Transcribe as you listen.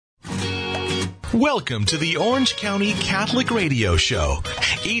Welcome to the Orange County Catholic Radio Show.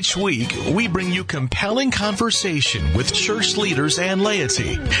 Each week, we bring you compelling conversation with church leaders and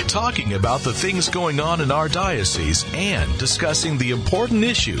laity, talking about the things going on in our diocese and discussing the important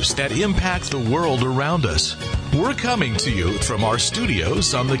issues that impact the world around us. We're coming to you from our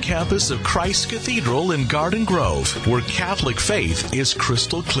studios on the campus of Christ Cathedral in Garden Grove, where Catholic faith is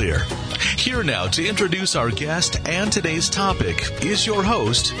crystal clear. Here now to introduce our guest and today's topic is your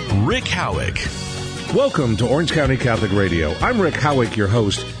host, Rick Howick. Welcome to Orange County Catholic Radio. I'm Rick Howick, your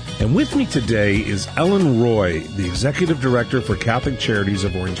host, and with me today is Ellen Roy, the Executive Director for Catholic Charities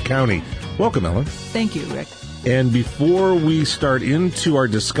of Orange County. Welcome, Ellen. Thank you, Rick. And before we start into our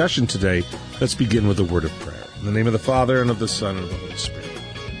discussion today, let's begin with a word of prayer. In the name of the Father, and of the Son, and of the Holy Spirit.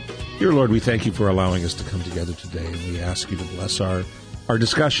 Dear Lord, we thank you for allowing us to come together today, and we ask you to bless our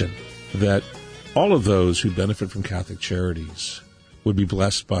discussion, that all of those who benefit from Catholic Charities would be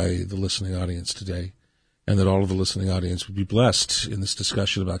blessed by the listening audience today, and that all of the listening audience would be blessed in this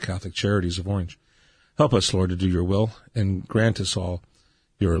discussion about Catholic Charities of Orange. Help us, Lord, to do your will, and grant us all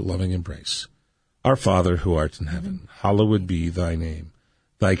your loving embrace. Our Father, who art in heaven, hallowed be thy name.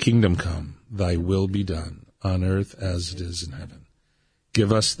 Thy kingdom come, thy will be done, on earth as it is in heaven.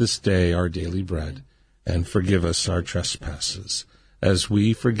 Give us this day our daily bread, and forgive us our trespasses, as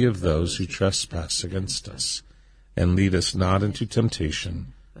we forgive those who trespass against us. And lead us not into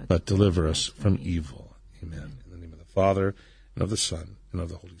temptation, but deliver us from evil. Amen. In the name of the Father, and of the Son, and of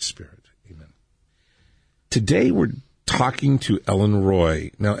the Holy Spirit. Amen. Today we're talking to Ellen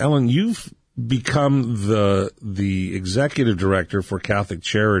Roy. Now, Ellen, you've become the Executive Director for Catholic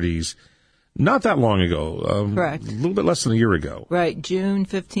Charities not that long ago. Correct. A little bit less than a year ago. Right, June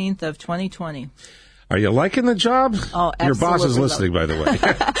 15th of 2020. Are you liking the job? Oh, absolutely. Your boss is listening, by the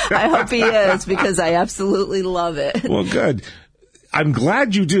way. I hope he is, because I absolutely love it. Well, good. I'm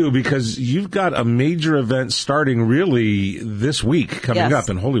glad you do, because you've got a major event starting really this week coming up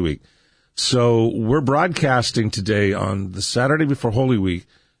in Holy Week. So we're broadcasting today on the Saturday before Holy Week.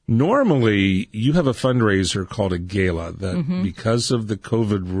 Normally, you have a fundraiser called a gala that because of the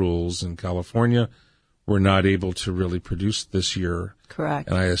COVID rules in California, we're not able to really produce this year. Correct.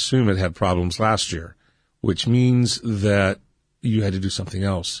 And I assume it had problems last year, which means that you had to do something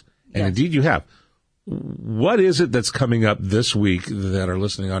else. And indeed you have. What is it that's coming up this week that our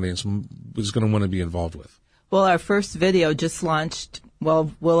listening audience is going to want to be involved with? Well, our first video just launched,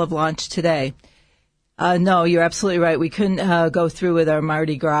 will have launched today. No, you're absolutely right. We couldn't go through with our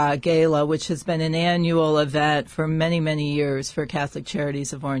Mardi Gras Gala, which has been an annual event for many, many years for Catholic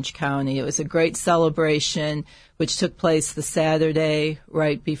Charities of Orange County. It was a great celebration, which took place the Saturday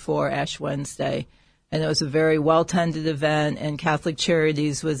right before Ash Wednesday. And it was a very well-tended event, and Catholic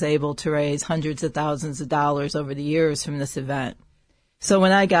Charities was able to raise hundreds of thousands of dollars over the years from this event. So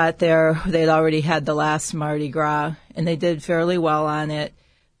when I got there, they'd already had the last Mardi Gras, and they did fairly well on it.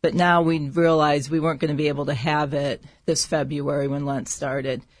 But now we realized we weren't going to be able to have it this February when Lent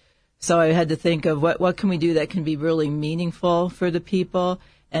started. So I had to think of what can we do that can be really meaningful for the people.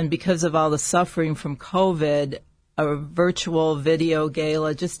 And because of all the suffering from COVID, a virtual video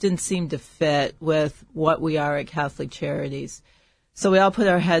gala just didn't seem to fit with what we are at Catholic Charities. So we all put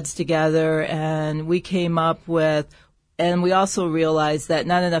our heads together and we came up with, and we also realized that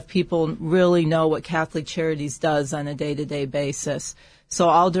not enough people really know what Catholic Charities does on a day-to-day basis.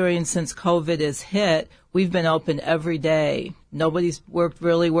 So since COVID has hit, we've been open every day. Nobody's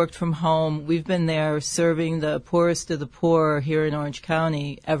worked from home. We've been there serving the poorest of the poor here in Orange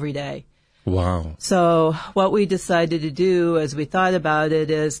County every day. Wow. So what we decided to do as we thought about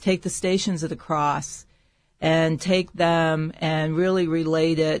it is take the Stations of the Cross and take them and really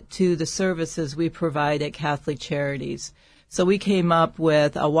relate it to the services we provide at Catholic Charities. So we came up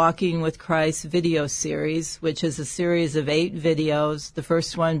with a Walking with Christ video series, which is a series of 8 videos, the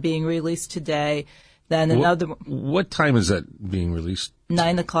first one being released today. Then another. What time is that being released?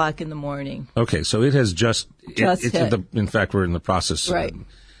 9 o'clock in the morning. Okay, so it has just hit. In fact, we're in the process. Right.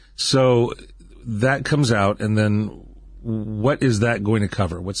 So that comes out, and then what is that going to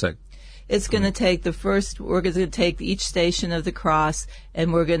cover? What's that? It's going to take we're going to take each Station of the Cross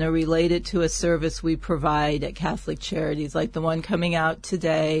and we're going to relate it to a service we provide at Catholic Charities. Like the one coming out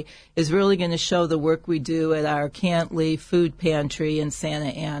today is really going to show the work we do at our Cantley Food Pantry in Santa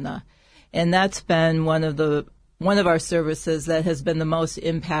Ana. And that's been one of our services that has been the most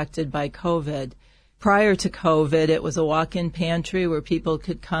impacted by COVID. Prior to COVID, it was a walk-in pantry where people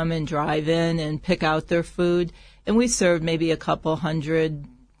could come and drive in and pick out their food. And we served maybe a couple hundred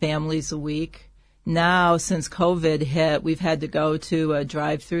families a week. Now, since COVID hit, we've had to go to a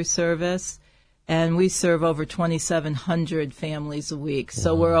drive-through service, and we serve over 2,700 families a week.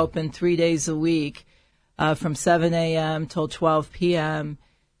 So we're open 3 days a week from 7 a.m. till 12 p.m.,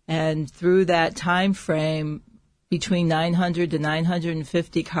 and through that time frame, between 900 to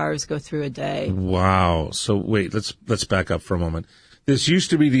 950 cars go through a day. Wow. So wait, let's back up for a moment. This used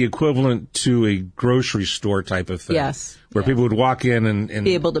to be the equivalent to a grocery store type of thing. Yes. Where people would walk in and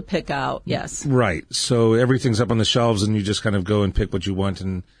be able to pick out, yes. Right. So everything's up on the shelves and you just kind of go and pick what you want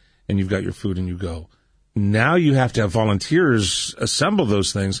and you've got your food and you go. Now you have to have volunteers assemble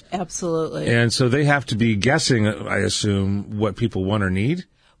those things. Absolutely. And so they have to be guessing, I assume, what people want or need?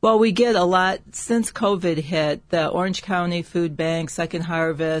 Well, we get a lot since COVID hit. The Orange County Food Bank, Second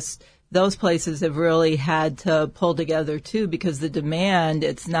Harvest, those places have really had to pull together too, because the demand,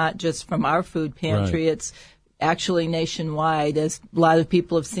 it's not just from our food pantry, Right. It's actually nationwide, as a lot of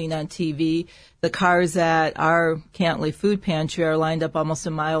people have seen on TV. The cars at our Cantley Food Pantry are lined up almost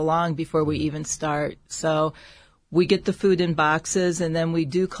a mile long before we even start. So we get the food in boxes, and then we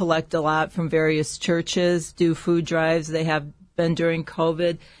do collect a lot from various churches, do food drives. They have been during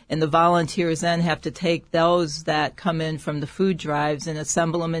COVID, and the volunteers then have to take those that come in from the food drives and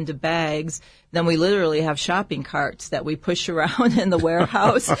assemble them into bags. Then we literally have shopping carts that we push around in the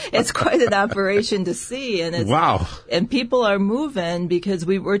warehouse. It's quite an operation to see. And Wow. And people are moving because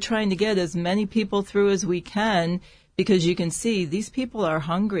we're trying to get as many people through as we can, because you can see these people are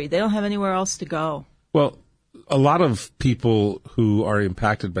hungry. They don't have anywhere else to go. Well, a lot of people who are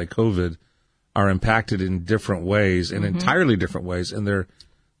impacted by COVID are impacted in different ways, in entirely different ways, and they're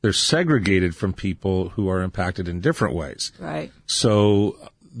segregated from people who are impacted in different ways. Right. So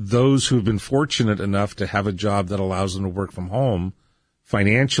those who've been fortunate enough to have a job that allows them to work from home,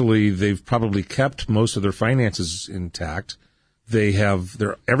 financially, they've probably kept most of their finances intact.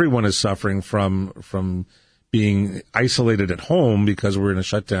 Everyone is suffering from being isolated at home because we're in a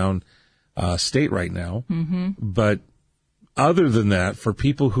shutdown state right now. Mm-hmm. But other than that, for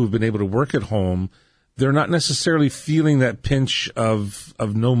people who've been able to work at home, they're not necessarily feeling that pinch of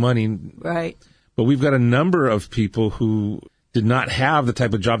no money. Right. But we've got a number of people who did not have the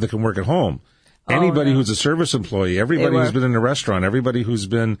type of job that can work at home. Anybody who's a service employee, everybody who's been in a restaurant, everybody who's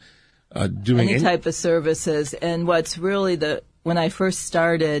been doing any type of services. And what's really when I first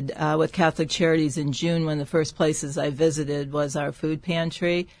started with Catholic Charities in June, one of the first places I visited was our food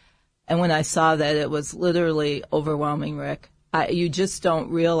pantry. And when I saw that, it was literally overwhelming, Rick. You just don't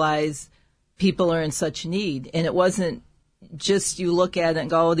realize people are in such need. And it wasn't just you look at it and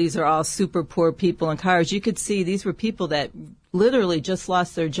go, oh, these are all super poor people in cars. You could see these were people that literally just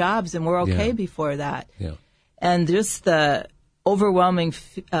lost their jobs and were okay before that. Yeah. And just the overwhelming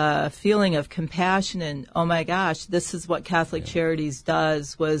feeling of compassion and, oh, my gosh, this is what Catholic Charities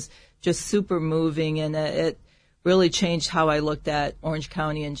does was just super moving. And it really changed how I looked at Orange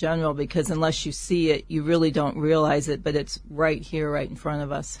County in general, because unless you see it, you really don't realize it, but it's right here, right in front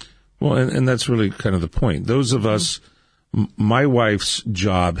of us. Well, and that's really kind of the point. Those of us, my wife's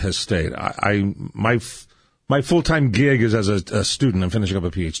job has stayed. My full-time gig is as a student. I'm finishing up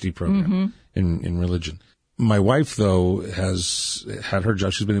a PhD program in religion. My wife, though, has had her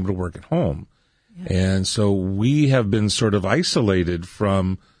job. She's been able to work at home. Yeah. And so we have been sort of isolated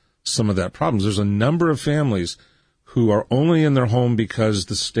from some of that problems. There's a number of families who are only in their home because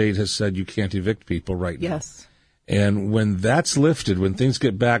the state has said you can't evict people right now. Yes. And when that's lifted, when things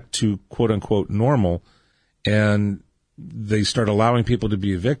get back to quote unquote normal and they start allowing people to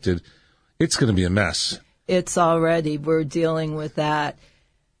be evicted, it's going to be a mess. We're dealing with that.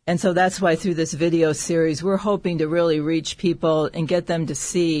 And so that's why through this video series, we're hoping to really reach people and get them to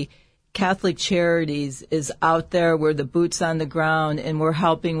see Catholic Charities is out there. We're the boots on the ground, and we're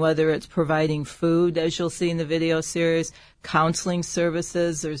helping, whether it's providing food, as you'll see in the video series, counseling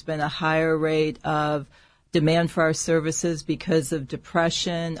services. There's been a higher rate of demand for our services because of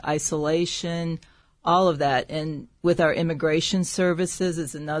depression, isolation, all of that. And with our immigration services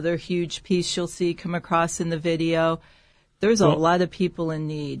is another huge piece you'll see come across in the video. There's a lot of people in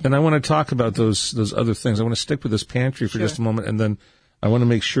need. And I want to talk about those other things. I want to stick with this pantry for just a moment, and then I want to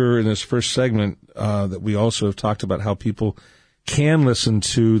make sure in this first segment that we also have talked about how people can listen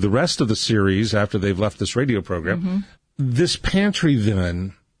to the rest of the series after they've left this radio program. Mm-hmm. This pantry,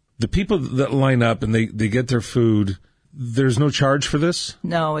 then, the people that line up and they get their food, there's no charge for this?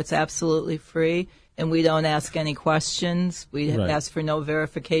 No, it's absolutely free, and we don't ask any questions. We ask for no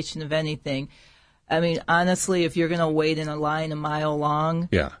verification of anything. I mean, honestly, if you're going to wait in a line a mile long,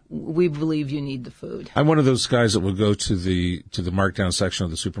 we believe you need the food. I'm one of those guys that will go to the markdown section of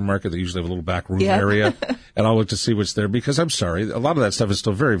the supermarket. They usually have a little back room area, and I'll look to see what's there because I'm sorry, a lot of that stuff is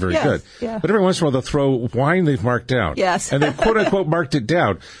still very, very good. Yeah. But every once in a while they'll throw wine they've marked down. Yes. And they've quote unquote marked it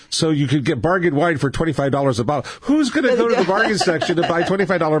down. So you could get bargain wine for $25 a bottle. Who's going to go to the bargain section to buy a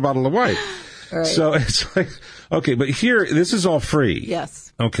 $25 bottle of wine? Right. So it's like, okay, but here, this is all free.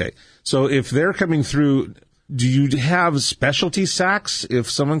 Yes. Okay. So if they're coming through, do you have specialty sacks? If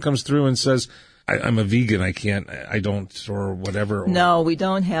someone comes through and says, I'm a vegan, I don't, or whatever. No, we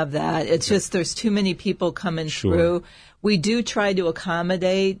don't have that. It's just there's too many people coming through. We do try to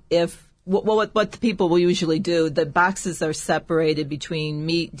accommodate what the people will usually do. The boxes are separated between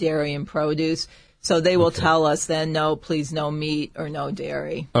meat, dairy, and produce. So they will tell us then, no, please, no meat or no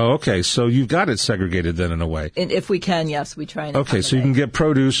dairy. Oh, okay. So you've got it segregated then in a way. And if we can, yes, we try and accommodate. So you can get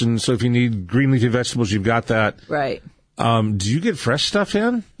produce, and so if you need green leafy vegetables, you've got that. Right. Do you get fresh stuff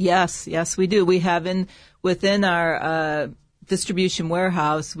in? Yes, we do. We have within our distribution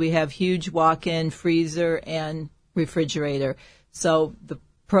warehouse, we have huge walk-in freezer and refrigerator. So the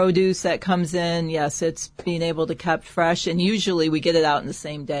produce that comes in, yes, it's being able to keep fresh, and usually we get it out in the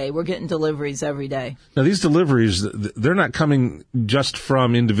same day. We're getting deliveries every day. Now, these deliveries, they're not coming just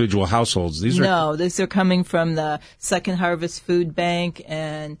from individual households. These are coming from the Second Harvest Food Bank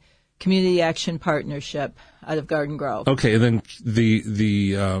and Community Action Partnership out of Garden Grove. Okay, and then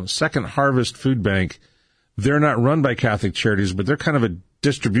the Second Harvest Food Bank, they're not run by Catholic Charities, but they're kind of a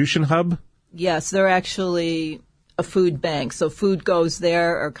distribution hub? Yes, they're actually a food bank. So food goes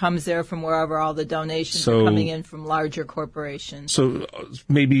there or comes there from wherever all the donations are coming in from larger corporations. So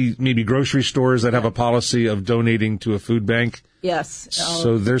maybe grocery stores that have a policy of donating to a food bank? Yes.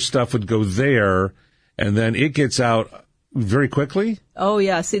 So their stuff would go there, and then it gets out very quickly? Oh,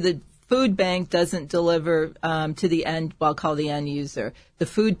 yeah. See, the food bank doesn't deliver to the end, well, I'll call the end user. The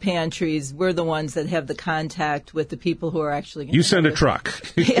food pantries, we're the ones that have the contact with the people who are actually going to... You send a truck.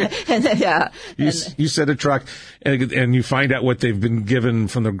 You send a truck, and you find out what they've been given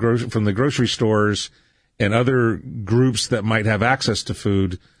from the grocery stores and other groups that might have access to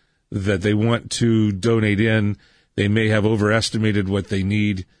food that they want to donate in. They may have overestimated what they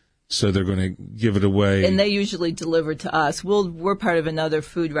need, so they're going to give it away. And they usually deliver to us. We're part of another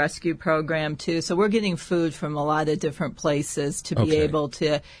food rescue program, too. So we're getting food from a lot of different places to be able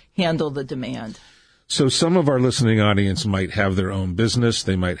to handle the demand. So some of our listening audience might have their own business.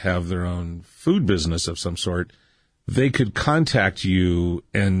 They might have their own food business of some sort. They could contact you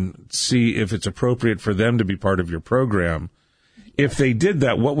and see if it's appropriate for them to be part of your program. If they did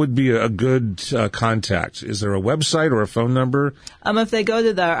that, what would be a good contact? Is there a website or a phone number? If they go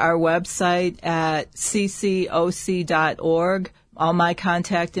to our website at ccoc.org, all my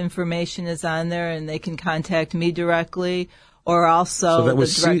contact information is on there, and they can contact me directly, or also... So that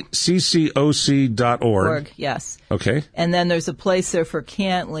was ccoc.org? Yes. Okay. And then there's a place there for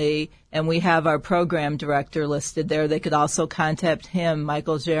Cantley, and we have our program director listed there. They could also contact him,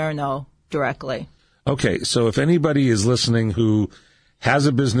 Michael Gerno, directly. Okay, so if anybody is listening who has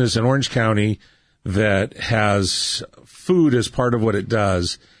a business in Orange County that has food as part of what it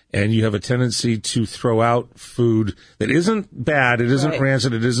does, and you have a tendency to throw out food that isn't bad, it isn't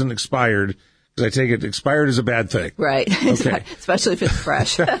rancid, it isn't expired, because I take it expired is a bad thing. Right. Okay. Especially if it's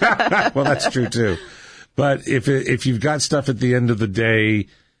fresh. Well, that's true too. But if you've got stuff at the end of the day,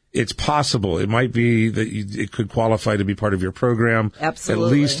 it's possible. It might be that it could qualify to be part of your program. Absolutely.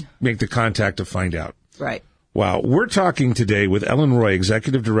 At least make the contact to find out. Right. Wow. We're talking today with Ellen Roy,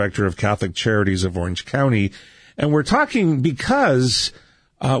 Executive Director of Catholic Charities of Orange County. And we're talking because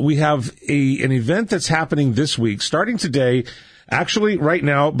we have an event that's happening this week, starting today, actually right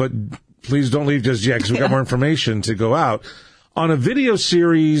now, but please don't leave just yet because we've got more information to go out, on a video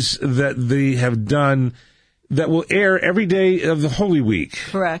series that they have done that will air every day of the Holy Week.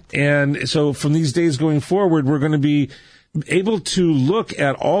 Correct. And so from these days going forward, we're going to be able to look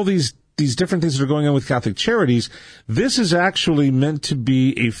at all these different things that are going on with Catholic Charities. This is actually meant to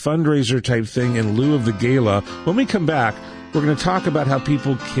be a fundraiser type thing in lieu of the gala. When we come back, we're going to talk about how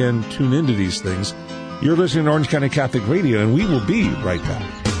people can tune into these things. You're listening to Orange County Catholic Radio, and we will be right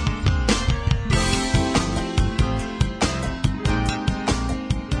back.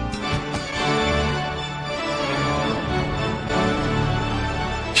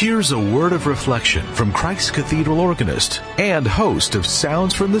 Here's a word of reflection from Christ Cathedral organist and host of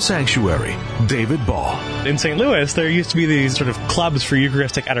Sounds from the Sanctuary, David Ball. In St. Louis, there used to be these sort of clubs for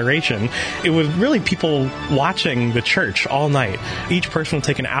Eucharistic adoration. It was really people watching the church all night. Each person would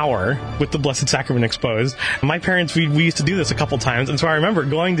take an hour with the Blessed Sacrament exposed. My parents, we used to do this a couple times, and so I remember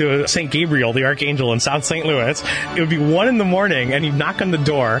going to St. Gabriel, the Archangel in South St. Louis. It would be 1 a.m, and you'd knock on the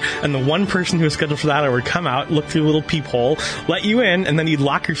door, and the one person who was scheduled for that hour would come out, look through a little peephole, let you in, and then you'd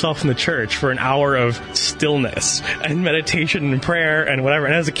lock yourself in the church for an hour of stillness and meditation and prayer and whatever.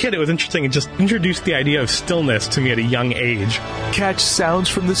 And as a kid, it was interesting. It just introduced the idea of stillness to me at a young age. Catch Sounds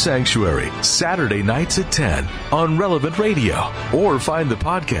from the Sanctuary Saturday nights at 10 on Relevant Radio, or find the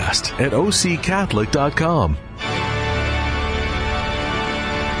podcast at occatholic.com.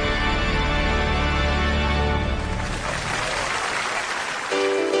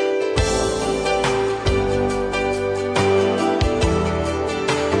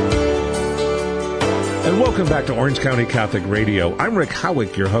 Welcome back to Orange County Catholic Radio. I'm Rick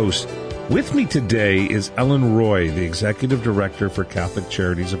Howick, your host. With me today is Ellen Roy, the Executive Director for Catholic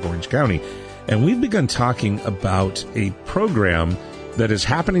Charities of Orange County. And we've begun talking about a program that is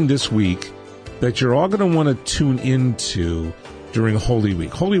happening this week that you're all going to want to tune into during Holy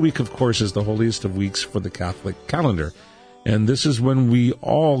Week. Holy Week, of course, is the holiest of weeks for the Catholic calendar. And this is when we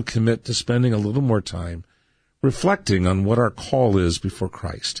all commit to spending a little more time reflecting on what our call is before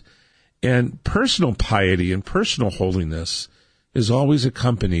Christ. And personal piety and personal holiness is always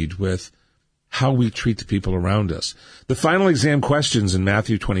accompanied with how we treat the people around us. The final exam questions in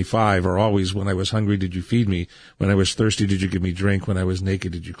Matthew 25 are always, when I was hungry, did you feed me? When I was thirsty, did you give me drink? When I was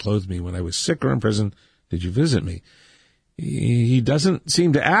naked, did you clothe me? When I was sick or in prison, did you visit me? He doesn't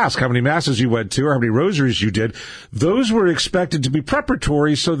seem to ask how many masses you went to or how many rosaries you did. Those were expected to be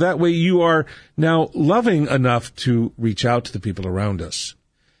preparatory, so that way you are now loving enough to reach out to the people around us.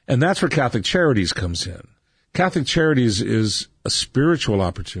 And that's where Catholic Charities comes in. Catholic Charities is a spiritual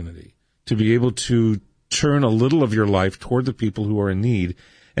opportunity to be able to turn a little of your life toward the people who are in need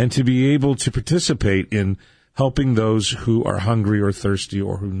and to be able to participate in helping those who are hungry or thirsty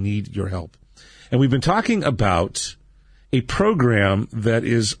or who need your help. And we've been talking about a program that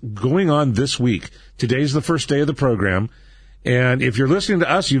is going on this week. Today's the first day of the program. And if you're listening to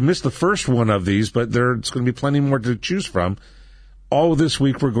us, you've missed the first one of these, but there's going to be plenty more to choose from. All this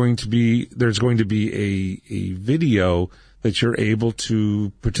week, there's going to be a video that you're able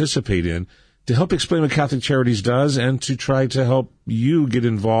to participate in to help explain what Catholic Charities does and to try to help you get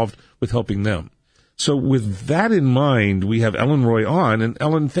involved with helping them. So with that in mind, we have Ellen Roy on. And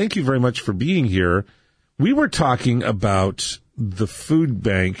Ellen, thank you very much for being here. We were talking about the food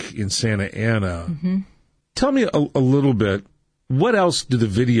bank in Santa Ana. Mm-hmm. Tell me a little bit. What else do the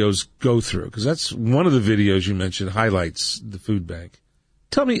videos go through? Because that's one of the videos you mentioned highlights the food bank.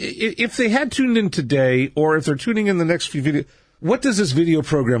 Tell me, if they had tuned in today or if they're tuning in the next few videos, what does this video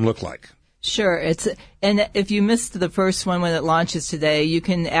program look like? Sure. And if you missed the first one when it launches today, you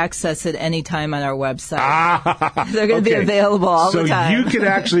can access it anytime on our website. They're going to be available all the time. So you can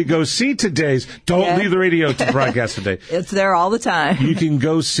actually go see today's. Don't leave the radio to broadcast today. It's there all the time. You can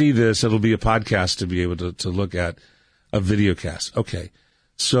go see this. It'll be a podcast to be able to look at. A video cast. Okay.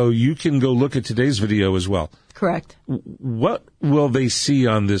 So you can go look at today's video as well. Correct. What will they see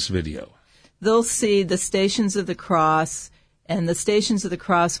on this video? They'll see the Stations of the Cross, and the Stations of the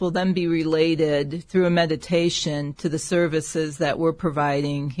Cross will then be related through a meditation to the services that we're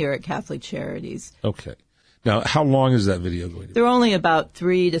providing here at Catholic Charities. Okay. Now, how long is that video going to be? They're only about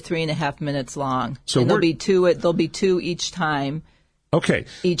 3 to 3.5 minutes long. So there'll be two each time. Okay.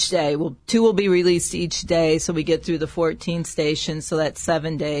 Each day. 2 will be released each day, so we get through the 14 stations, so that's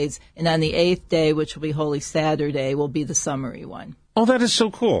 7 days. And on the 8th day, which will be Holy Saturday, will be the summary one. Oh, that is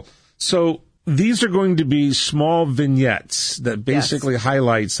so cool. So these are going to be small vignettes that basically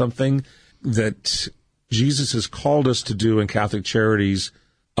highlight something that Jesus has called us to do in Catholic Charities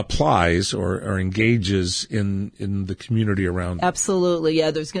applies or engages in the community around them. Absolutely.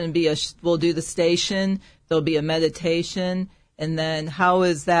 Yeah, there's going to be we'll do the station, there'll be a meditation. And then how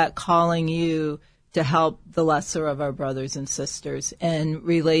is that calling you to help the lesser of our brothers and sisters, and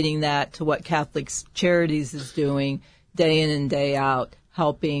relating that to what Catholic Charities is doing day in and day out,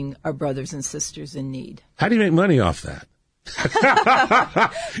 helping our brothers and sisters in need. How do you make money off that?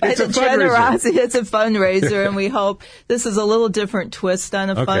 It's a fundraiser. It's a fundraiser, and we hope this is a little different twist on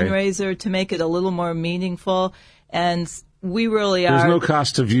a fundraiser to make it a little more meaningful. And we really There's no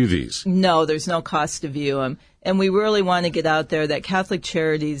cost to view these. No, there's no cost to view them. And we really want to get out there that Catholic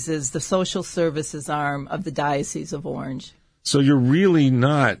Charities is the social services arm of the Diocese of Orange. So you're really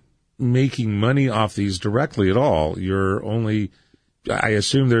not making money off these directly at all. You're only I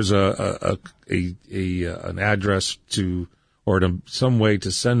assume there's an address to, or some way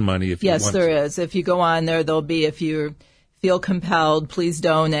to send money if you want. Yes, there is. If you go on there, there'll be, if you feel compelled, please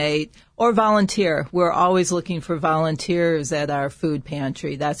donate or volunteer. We're always looking for volunteers at our food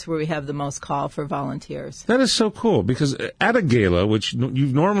pantry. That's where we have the most call for volunteers. That is so cool, because at a gala, which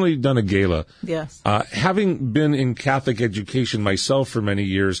you've normally done a gala. Yes. Having been in Catholic education myself for many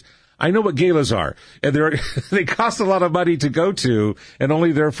years, I know what galas are. And they cost a lot of money to go to, and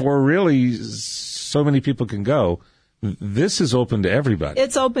only therefore really so many people can go. This is open to everybody.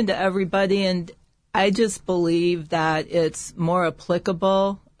 It's open to everybody, and I just believe that it's more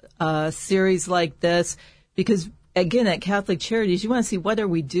applicable, a series like this, because, again, at Catholic Charities, you want to see what are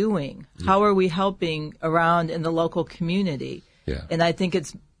we doing? Yeah. How are we helping around in the local community? Yeah. And I think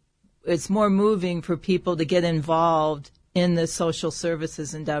it's more moving for people to get involved in the social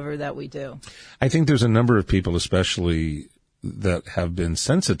services endeavor that we do. I think there's a number of people, especially that have been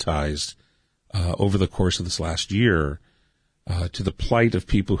sensitized over the course of this last year to the plight of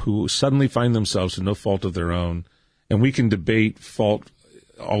people who suddenly find themselves to no fault of their own. And we can debate fault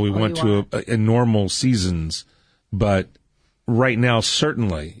all we want to in normal seasons, but right now,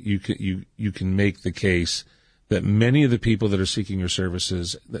 certainly you can make the case that many of the people that are seeking your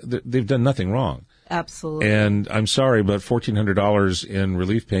services, they've done nothing wrong. Absolutely. And I'm sorry, but $1,400 in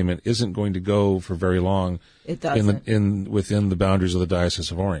relief payment isn't going to go for very long. It doesn't. Within the boundaries of the Diocese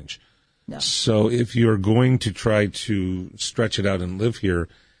of Orange. No. So if you're going to try to stretch it out and live here,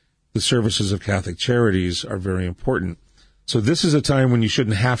 the services of Catholic Charities are very important. So this is a time when you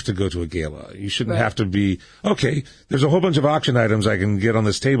shouldn't have to go to a gala. You shouldn't have to be, okay, there's a whole bunch of auction items I can get on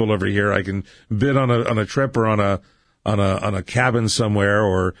this table over here. I can bid on a trip or on a cabin somewhere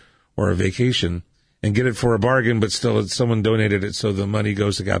or a vacation and get it for a bargain, but still someone donated it so the money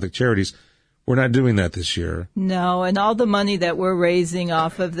goes to Catholic Charities. We're not doing that this year. No, and all the money that we're raising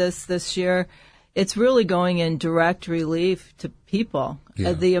off of this year, it's really going in direct relief to people.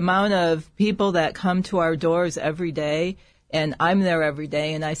 Yeah. The amount of people that come to our doors every day, and I'm there every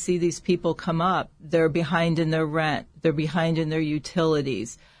day, and I see these people come up. They're behind in their rent. They're behind in their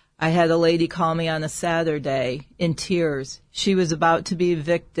utilities. I had a lady call me on a Saturday in tears. She was about to be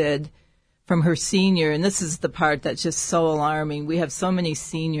evicted from her senior, and this is the part that's just so alarming. We have so many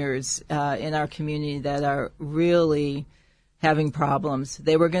seniors in our community that are really having problems.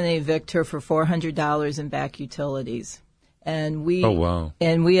 They were going to evict her for $400 in back utilities. And we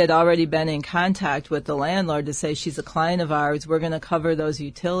had already been in contact with the landlord to say, she's a client of ours, we're going to cover those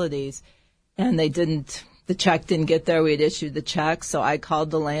utilities. And the check didn't get there. We had issued the check, so I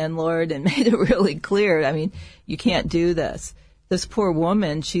called the landlord and made it really clear. I mean, you can't do this. This poor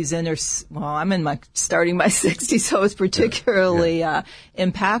woman, she's in her, I'm starting my 60s, so it's particularly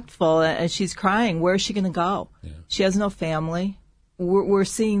impactful, and she's crying. Where is she going to go? Yeah. She has no family. We're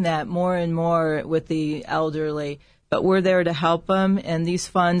seeing that more and more with the elderly, but we're there to help them, and these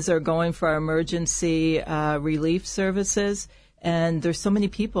funds are going for our emergency relief services, and there's so many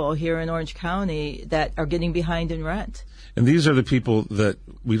people here in Orange County that are getting behind in rent. And these are the people that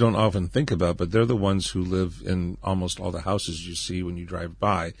we don't often think about, but they're the ones who live in almost all the houses you see when you drive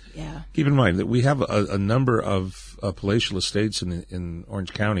by. Yeah. Keep in mind that we have a number of palatial estates in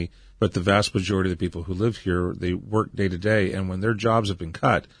Orange County, but the vast majority of the people who live here, they work day to day, and when their jobs have been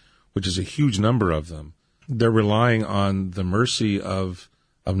cut, which is a huge number of them, they're relying on the mercy of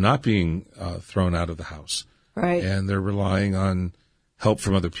not being thrown out of the house. Right. And they're relying on help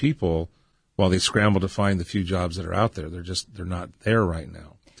from other people while they scramble to find the few jobs that are out there. They're not there right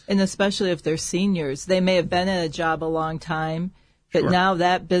now. And especially if they're seniors. They may have been at a job a long time, but now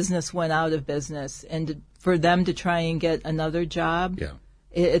that business went out of business. And for them to try and get another job,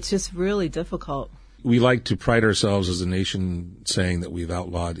 it's just really difficult. We like to pride ourselves as a nation saying that we've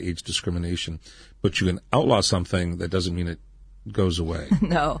outlawed age discrimination, but you can outlaw something that doesn't mean it goes away.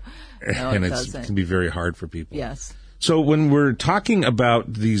 No, and it doesn't. It can be very hard for people. Yes. So when we're talking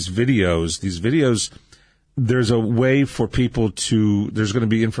about these videos, there's a way for people there's going to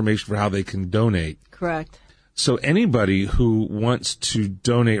be information for how they can donate. Correct. So anybody who wants to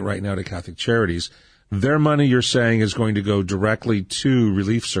donate right now to Catholic Charities, their money, you're saying, is going to go directly to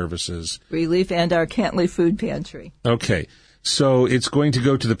relief services. Relief and our Cantley Food Pantry. Okay. So it's going to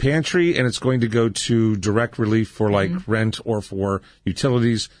go to the pantry, and it's going to go to direct relief for rent or for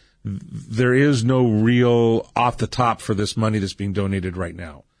utilities. There is no real off the top for this money that's being donated right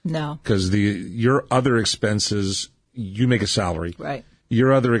now. No. Because your other expenses, you make a salary. Right.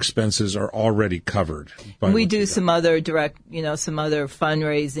 Your other expenses are already covered. We do some other some other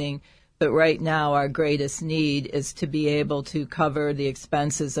fundraising, But right now, our greatest need is to be able to cover the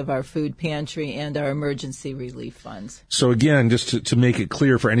expenses of our food pantry and our emergency relief funds. So again, just to make it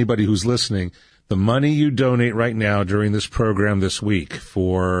clear for anybody who's listening, the money you donate right now during this program this week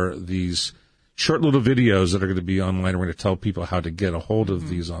for these short little videos that are going to be online, we're going to tell people how to get a hold of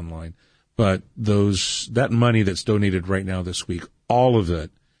these online. But that money that's donated right now this week, all of it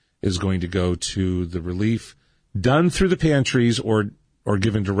is going to go to the relief done through the pantries or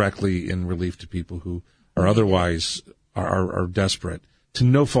given directly in relief to people who are otherwise are desperate to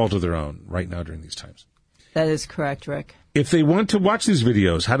no fault of their own right now during these times. That is correct, Rick. If they want to watch these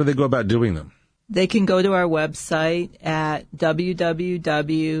videos, how do they go about doing them? They can go to our website at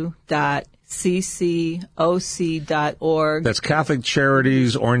www.ccoc.org. That's Catholic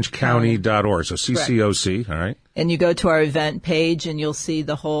Charities, OrangeCounty.org. So CCOC, all right. And you go to our event page, and you'll see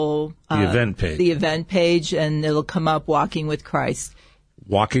the whole... the event page. The event page, and it'll come up Walking with Christ.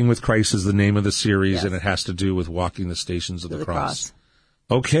 Walking with Christ is the name of the series, Yes. and it has to do with walking the stations of the cross.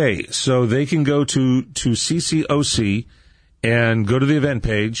 Okay, so they can go to CCOC and go to the event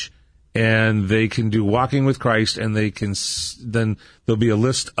page, and they can do Walking with Christ, and they can then there'll be a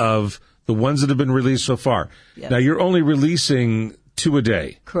list of the ones that have been released so far. Yes. Now, you're only releasing 2 a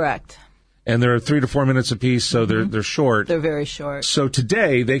day. Correct. And they're 3 to 4 minutes apiece, so they're short. They're very short. So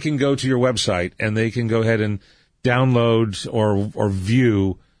today they can go to your website and they can go ahead and download or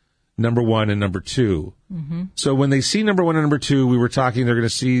view number 1 and number 2. Mm-hmm. So when they see number 1 and number 2, we were talking, they're going to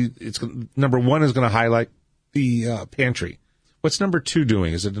see number 1 is going to highlight the pantry. What's number 2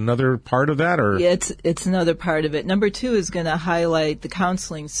 doing? Is it another part of that, or? Yeah, it's another part of it. Number 2 is going to highlight the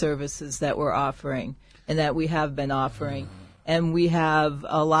counseling services that we're offering and that we have been offering. And we have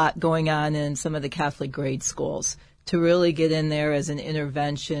a lot going on in some of the Catholic grade schools to really get in there as an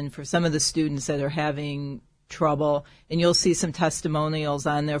intervention for some of the students that are having trouble. And you'll see some testimonials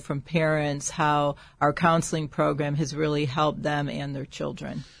on there from parents how our counseling program has really helped them and their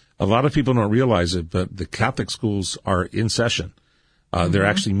children. A lot of people don't realize it, but the Catholic schools are in session. They're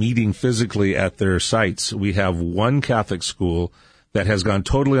actually meeting physically at their sites. We have one Catholic school that has gone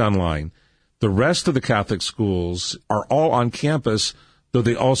totally online. The rest of the Catholic schools are all on campus, though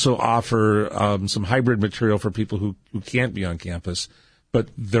they also offer some hybrid material for people who can't be on campus. But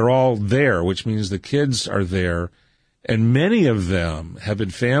they're all there, which means the kids are there. And many of them have been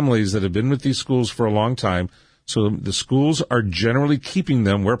families that have been with these schools for a long time. So the schools are generally keeping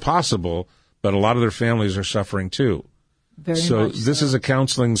them where possible, but a lot of their families are suffering too. So this is a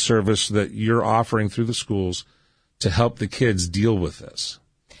counseling service that you're offering through the schools to help the kids deal with this.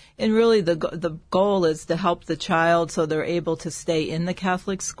 And really the goal is to help the child so they're able to stay in the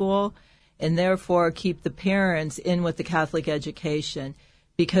Catholic school and therefore keep the parents in with the Catholic education.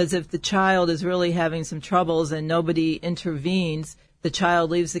 Because if the child is really having some troubles and nobody intervenes, the child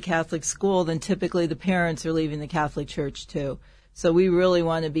leaves the Catholic school, then typically the parents are leaving the Catholic Church too. So we really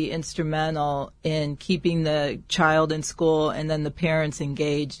want to be instrumental in keeping the child in school and then the parents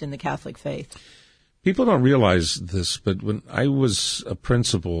engaged in the Catholic faith. People don't realize this, but when I was a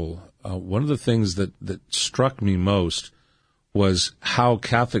principal, one of the things that struck me most was how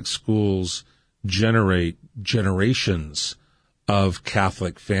Catholic schools generate generations of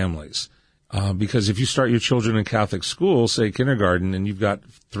Catholic families. Because if you start your children in Catholic school, say kindergarten, and you've got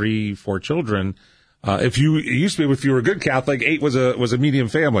 3, 4 children, it used to be if you were a good Catholic, 8 was a medium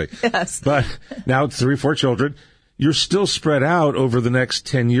family. Yes. But now it's 3, 4 children. You're still spread out over the next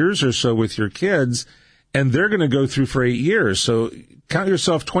 10 years or so with your kids, and they're going to go through for 8 years. So count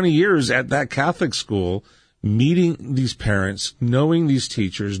yourself 20 years at that Catholic school, meeting these parents, knowing these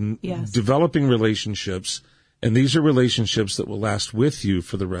teachers, Yes. developing relationships, and these are relationships that will last with you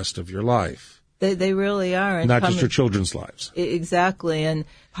for the rest of your life. They really are. And not just your children's lives. Exactly. And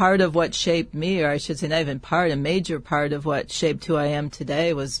part of what shaped me, or I should say not even part, a major part of what shaped who I am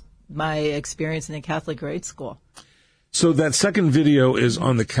today was my experience in a Catholic grade school. So that second video is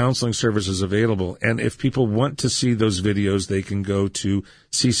on the counseling services available. And if people want to see those videos, they can go to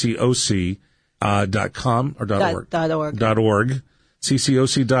ccoc.com or .org,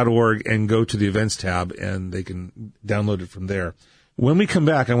 ccoc.org, and go to the events tab, and they can download it from there. When we come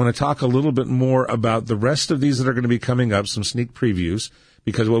back, I want to talk a little bit more about the rest of these that are going to be coming up, some sneak previews,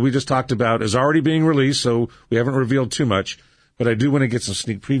 because what we just talked about is already being released, so we haven't revealed too much. But I do want to get some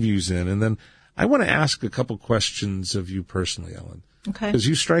sneak previews in, and then I want to ask a couple questions of you personally, Ellen. Okay. Because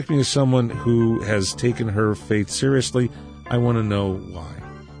you strike me as someone who has taken her faith seriously. I want to know why.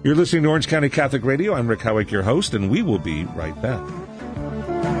 You're listening to Orange County Catholic Radio. I'm Rick Howick, your host, and we will be right back.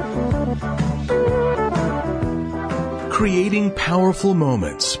 Creating powerful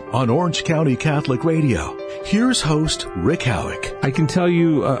moments on Orange County Catholic Radio. Here's host Rick Howick. I can tell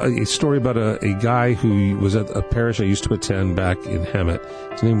you a story about a guy who was at a parish I used to attend back in Hemet.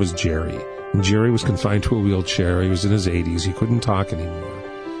 His name was Jerry. And Jerry was confined to a wheelchair. He was in his 80s. He couldn't talk anymore.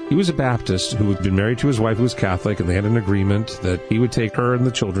 He was a Baptist who had been married to his wife who was Catholic, and they had an agreement that he would take her and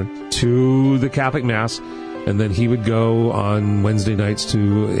the children to the Catholic Mass, and then he would go on Wednesday nights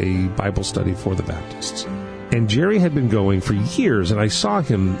to a Bible study for the Baptists. And Jerry had been going for years, and I saw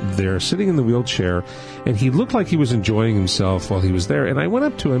him there sitting in the wheelchair, and he looked like he was enjoying himself while he was there. And I went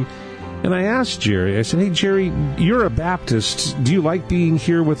up to him, and I asked Jerry, I said, "Hey, Jerry, you're a Baptist. Do you like being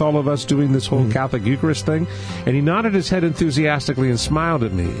here with all of us doing this whole Catholic Eucharist thing?" And he nodded his head enthusiastically and smiled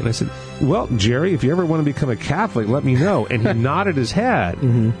at me. And I said, "Well, Jerry, if you ever want to become a Catholic, let me know." And he nodded his head.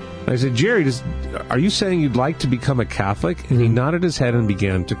 And I said, "Jerry, are you saying you'd like to become a Catholic?" And he nodded his head and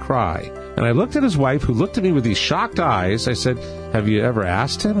began to cry. And I looked at his wife, who looked at me with these shocked eyes. I said, "Have you ever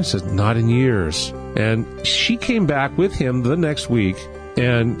asked him?" I said, "Not in years." And she came back with him the next week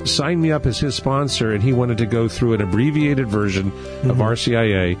and signed me up as his sponsor, and he wanted to go through an abbreviated version of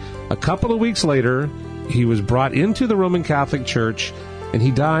RCIA. A couple of weeks later, he was brought into the Roman Catholic Church, and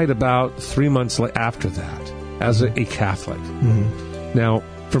he died about 3 months after that as a Catholic. Now,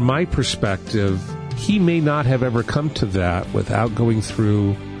 from my perspective, he may not have ever come to that without going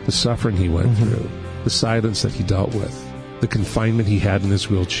through the suffering he went through, the silence that he dealt with, the confinement he had in his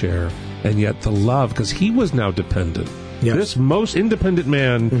wheelchair, and yet the love, because he was now dependent. Yes. This most independent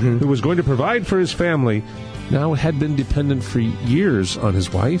man who was going to provide for his family now had been dependent for years on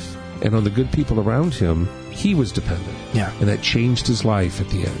his wife and on the good people around him. He was dependent. Yeah. And that changed his life at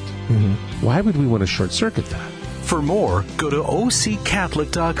the end. Why would we want to short-circuit that? For more, go to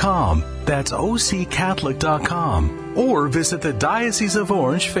occatholic.com. That's occatholic.com. Or visit the Diocese of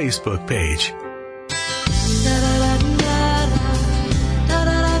Orange Facebook page.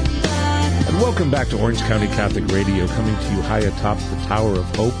 Welcome back to Orange County Catholic Radio, coming to you high atop the Tower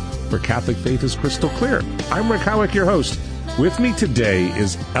of Hope, where Catholic faith is crystal clear. I'm Rick Howick, your host. With me today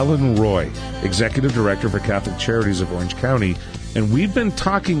is Ellen Roy, Executive Director for Catholic Charities of Orange County, and we've been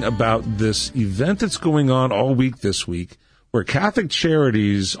talking about this event that's going on all week this week, where Catholic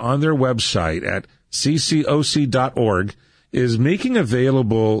Charities on their website at ccoc.org is making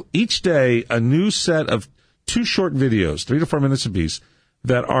available each day a new set of 2 short videos, 3 to 4 minutes apiece,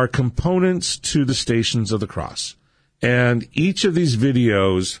 that are components to the Stations of the Cross. And each of these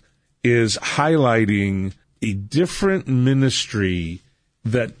videos is highlighting a different ministry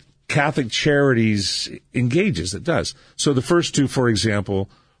that Catholic Charities engages, that does. So the first 2, for example,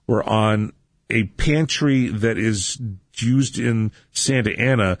 were on a pantry that is used in Santa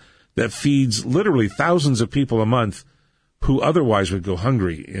Ana that feeds literally thousands of people a month who otherwise would go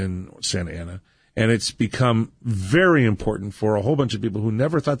hungry in Santa Ana. And it's become very important for a whole bunch of people who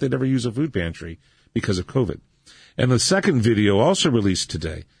never thought they'd ever use a food pantry because of COVID. And the second video, also released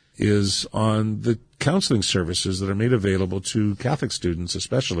today, is on the counseling services that are made available to Catholic students,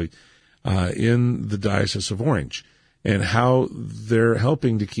 especially in the Diocese of Orange, and how they're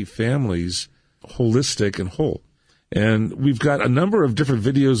helping to keep families holistic and whole. And we've got a number of different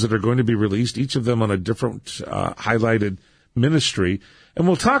videos that are going to be released, each of them on a different highlighted ministry. And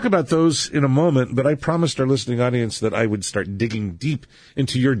we'll talk about those in a moment, but I promised our listening audience that I would start digging deep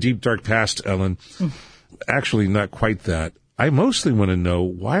into your deep, dark past, Ellen. Actually, not quite that. I mostly want to know,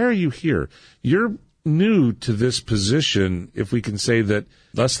 why are you here? You're new to this position, if we can say that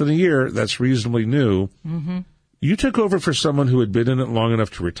less than a year, that's reasonably new. You took over for someone who had been in it long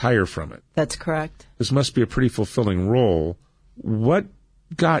enough to retire from it. That's correct. This must be a pretty fulfilling role. What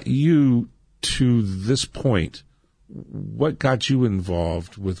got you to this point? What got you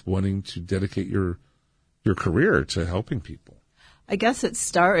involved with wanting to dedicate your career to helping people? I guess it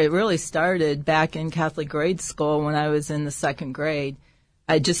really started back in Catholic grade school when I was in the 2nd grade.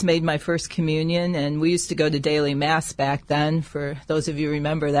 I just made my first communion, and we used to go to daily mass back then. For those of you who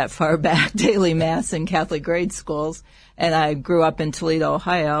remember that far back, daily mass in Catholic grade schools. And I grew up in Toledo,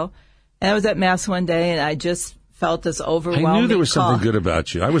 Ohio. And I was at mass one day, and I just felt this overwhelming I knew there was call. something good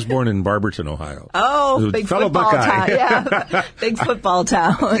about you. I was born in Barberton, Ohio. Oh, big fellow football Buckeye. town. Yeah, big football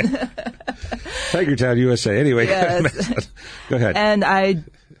town. Tiger Town, USA. Anyway, yes. Go ahead. And I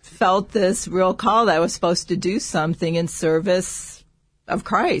felt this real call that I was supposed to do something in service of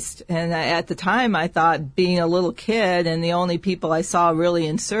Christ. And at the time, I thought, being a little kid, and the only people I saw really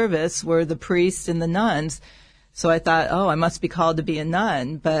in service were the priests and the nuns. So I thought, oh, I must be called to be a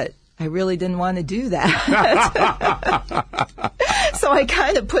nun. But I really didn't want to do that. So I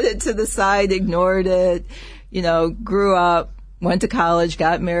kind of put it to the side, ignored it, grew up went to college,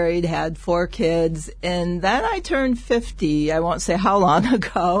 got married, had 4 kids, and then I turned 50. I won't say how long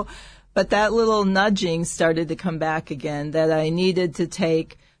ago, but that little nudging started to come back again, that I needed to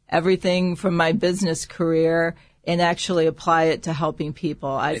take everything from my business career and actually apply it to helping people.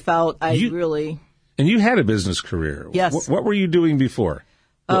 I felt really... And you had a business career. Yes. What were you doing before?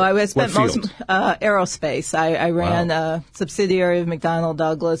 I spent most field? Aerospace. I ran a subsidiary of McDonnell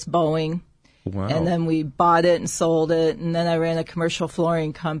Douglas, Boeing. Wow. And then we bought it and sold it, and then I ran a commercial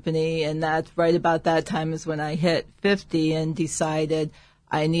flooring company, and that's right about that time is when I hit 50 and decided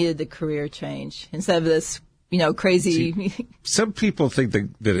I needed a career change instead of this, crazy. See, some people think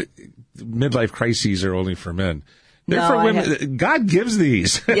that midlife crises are only for men. They're No, for women. God gives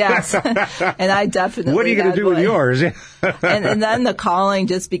these. Yes, and I definitely. What are you going to do with yours? and then the calling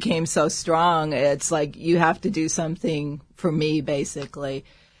just became so strong. It's like you have to do something for me, basically.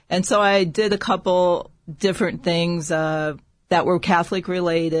 And so I did a couple different things that were Catholic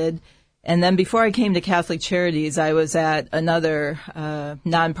related. And then before I came to Catholic Charities, I was at another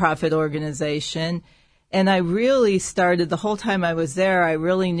nonprofit organization. And I really started, the whole time I was there, I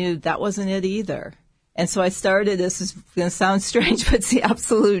really knew that wasn't it either. And so I started, this is going to sound strange, but it's the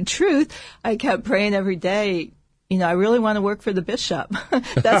absolute truth. I kept praying every day, I really want to work for the bishop.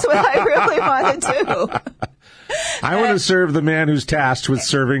 That's what I really want to do. I want to serve the man who's tasked with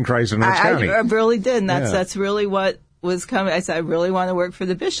serving Christ in Orange County. I really did, and that's really what was coming. I said, I really want to work for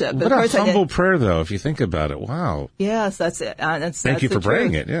the bishop. What a humble prayer, though, if you think about it. Wow. Yes, that's it. Thank you for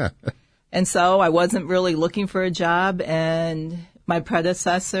praying it, yeah. And so I wasn't really looking for a job, and my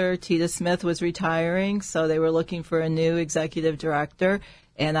predecessor, Tita Smith, was retiring, so they were looking for a new executive director.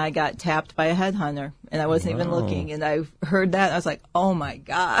 And I got tapped by a headhunter, and I wasn't even looking. And I heard that, and I was like, oh, my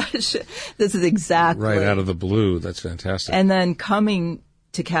gosh, this is exactly. Right out of the blue. That's fantastic. And then coming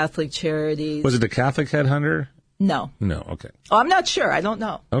to Catholic Charities. Was it a Catholic headhunter? No. No, okay. Oh, I'm not sure. I don't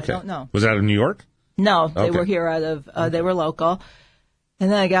know. Okay. I don't know. Was that in New York? No, they were here out of, they were local.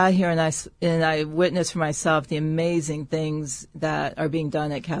 And then I got here, and I witnessed for myself the amazing things that are being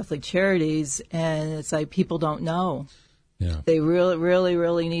done at Catholic Charities, and it's like people don't know. Yeah. They really, really,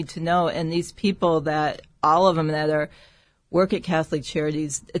 really need to know. And these people all of them that work at Catholic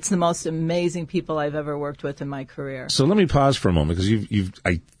Charities, it's the most amazing people I've ever worked with in my career. So let me pause for a moment, because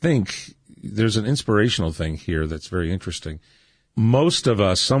I think there's an inspirational thing here that's very interesting. Most of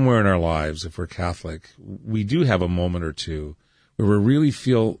us, somewhere in our lives, if we're Catholic, we do have a moment or two where we really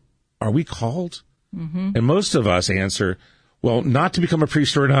feel, are we called? Mm-hmm. And most of us answer, well, not to become a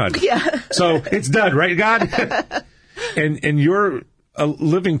priest or a nun. Yeah. So it's done, right, God? And you're a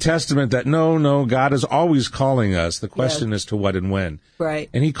living testament that no, God is always calling us. The question is to what and when. Right.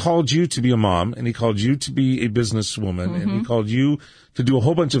 And he called you to be a mom, and he called you to be a businesswoman, and he called you to do a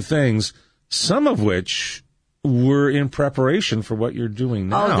whole bunch of things, some of which were in preparation for what you're doing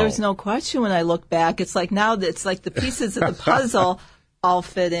now. Oh, there's no question when I look back. It's like now it's like the pieces of the puzzle all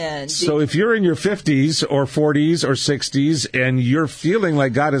fit in. So if you're in your 50s or 40s or 60s and you're feeling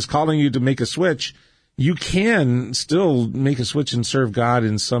like God is calling you to make a switch, you can still make a switch and serve God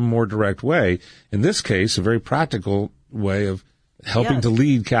in some more direct way. In this case, a very practical way of helping to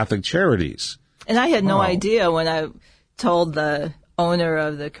lead Catholic Charities. And I had no idea when I told the owner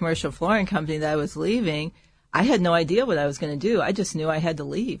of the commercial flooring company that I was leaving. I had no idea what I was going to do. I just knew I had to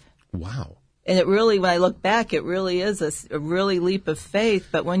leave. Wow. And it really, when I look back, it really is a really leap of faith.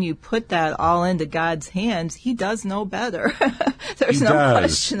 But when you put that all into God's hands, he does know better. There's no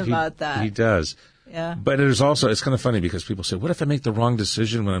question about that. He does. Yeah. But it's kind of funny because people say, what if I make the wrong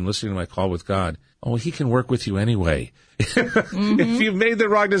decision when I'm listening to my call with God? Oh, he can work with you anyway. If you've made the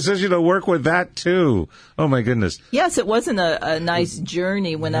wrong decision, he'll work with that too. Oh my goodness. Yes, it wasn't a nice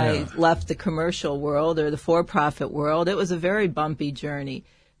journey when I left the commercial world or the for-profit world. It was a very bumpy journey.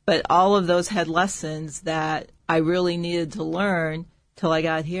 But all of those had lessons that I really needed to learn till I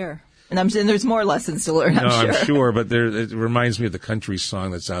got here. And there's more lessons to learn, I'm sure. But it reminds me of the country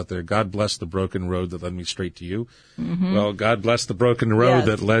song that's out there. God bless the broken road that led me straight to you. Mm-hmm. Well, God bless the broken road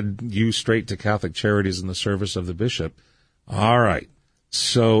that led you straight to Catholic Charities in the service of the bishop. All right.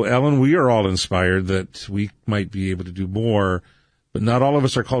 So, Ellen, we are all inspired that we might be able to do more, but not all of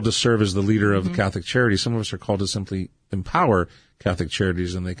us are called to serve as the leader of Catholic Charities. Some of us are called to simply empower Catholic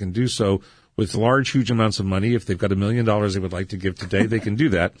Charities, and they can do so with large, huge amounts of money. If they've got $1 million they would like to give today, they can do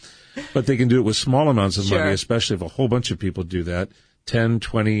that. But they can do it with small amounts of money, especially if a whole bunch of people do that. 10,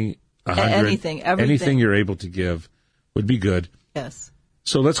 20, 100. Everything. Anything you're able to give would be good. Yes.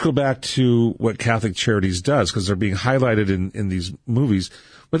 So let's go back to what Catholic Charities does, because they're being highlighted in these movies,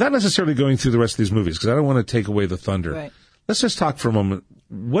 without necessarily going through the rest of these movies, because I don't want to take away the thunder. Right. Let's just talk for a moment.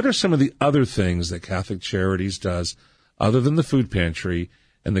 What are some of the other things that Catholic Charities does other than the food pantry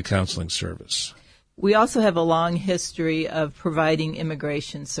and the counseling service. We also have a long history of providing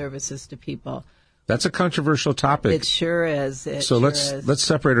immigration services to people. That's a controversial topic. It sure is. Let's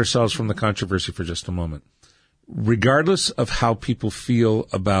separate ourselves from the controversy for just a moment. Regardless of how people feel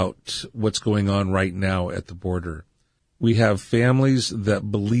about what's going on right now at the border, we have families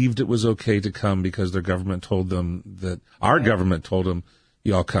that believed it was okay to come because their government told them that our government told them,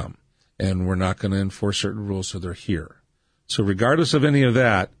 y'all come, and we're not going to enforce certain rules, so they're here. So regardless of any of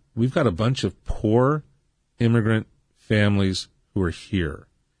that, we've got a bunch of poor immigrant families who are here.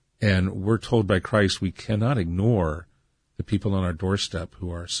 And we're told by Christ we cannot ignore the people on our doorstep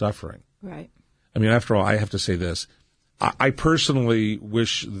who are suffering. Right. I mean, after all, I have to say this. I personally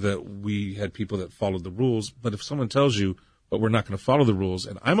wish that we had people that followed the rules, but if someone tells you, but we're not going to follow the rules,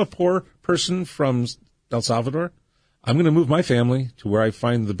 and I'm a poor person from El Salvador, I'm going to move my family to where I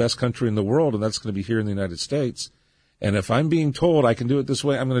find the best country in the world, and that's going to be here in the United States. And if I'm being told I can do it this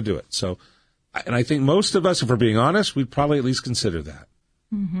way, I'm going to do it. So, and I think most of us, if we're being honest, we'd probably at least consider that.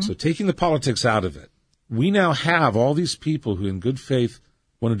 Mm-hmm. So taking the politics out of it, we now have all these people who in good faith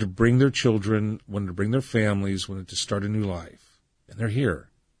wanted to bring their children, wanted to bring their families, wanted to start a new life. And they're here.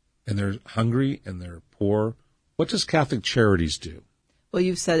 And they're hungry and they're poor. What does Catholic Charities do? Well,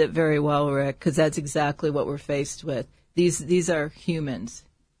 you've said it very well, Rick, because that's exactly what we're faced with. These are humans.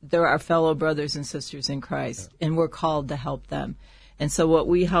 They're our fellow brothers and sisters in Christ, and we're called to help them. And so what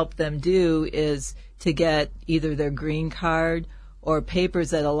we help them do is to get either their green card or papers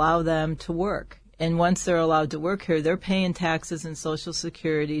that allow them to work. And once they're allowed to work here, they're paying taxes and Social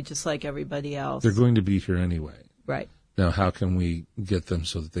Security just like everybody else. They're going to be here anyway. Right. Now, how can we get them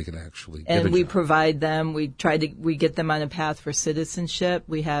so that they can actually get a And we job? provide them. We get them on a path for citizenship.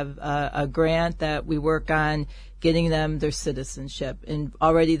 We have a grant that we work on getting them their citizenship. And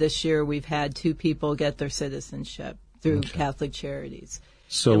already this year, we've had 2 people get their citizenship through Catholic Charities.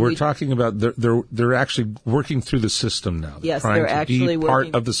 So we're talking about they're actually working through the system now. Yes, they're they're trying to actually be part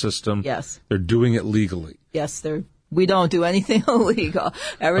working. of the system. Yes. They're doing it legally. Yes, we don't do anything illegal.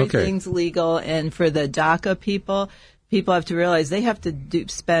 Everything's legal. And for the DACA people have to realize they have to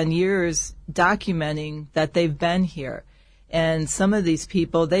spend years documenting that they've been here. And some of these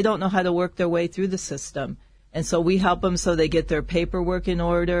people, they don't know how to work their way through the system. And so we help them so they get their paperwork in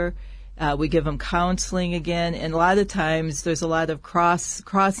order. We give them counseling again. And a lot of times there's a lot of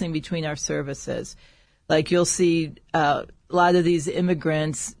crossing between our services. Like you'll see a lot of these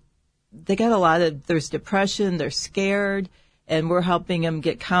immigrants, they got there's depression, they're scared, and we're helping them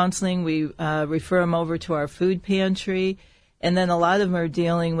get counseling. We refer them over to our food pantry. And then a lot of them are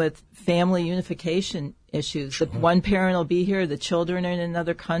dealing with family unification issues. Sure. One parent will be here, the children are in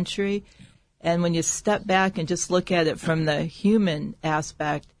another country. And when you step back and just look at it from the human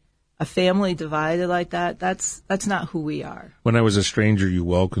aspect, a family divided like that, that's not who we are. When I was a stranger, you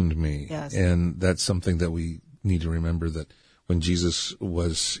welcomed me. Yes. And that's something that we need to remember, that when Jesus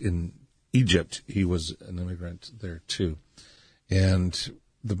was in Egypt, he was an immigrant there too. And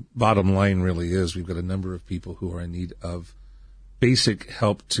the bottom line really is we've got a number of people who are in need of basic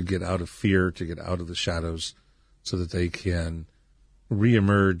help to get out of fear, to get out of the shadows, so that they can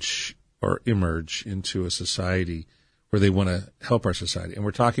reemerge or emerge into a society where they want to help our society. And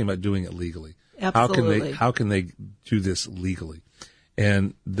we're talking about doing it legally. Absolutely. How can they do this legally?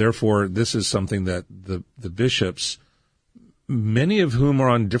 And therefore, this is something that the bishops, many of whom are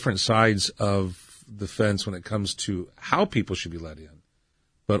on different sides of the fence when it comes to how people should be let in,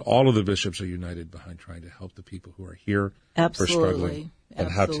 but all of the bishops are united behind trying to help the people who are here, Absolutely. who are struggling, and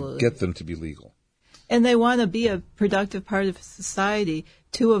how to get them to be legal. And they want to be a productive part of society.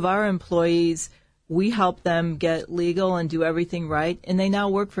 2 of our employees, we help them get legal and do everything right, and they now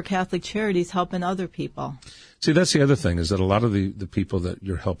work for Catholic Charities helping other people. See, that's the other thing, is that a lot of the people that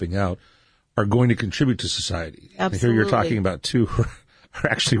you're helping out are going to contribute to society. Absolutely. And here you're talking about 2 who are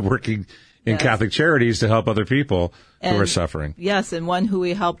actually working in Catholic Charities to help other people who are suffering. Yes, and one who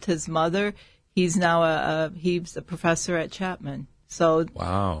we helped his mother, he's now he's a professor at Chapman. So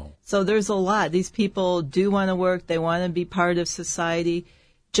wow. So there's a lot. These people do want to work. They want to be part of society.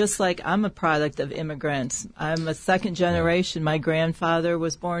 Just like I'm a product of immigrants. I'm a second generation. My grandfather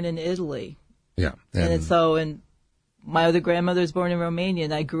was born in Italy. Yeah. And my other grandmother was born in Romania,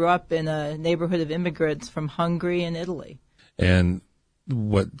 and I grew up in a neighborhood of immigrants from Hungary and Italy. And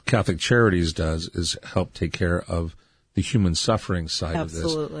what Catholic Charities does is help take care of the human suffering side of this.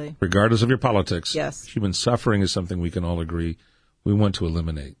 Absolutely. Regardless of your politics, yes. Human suffering is something we can all agree we want to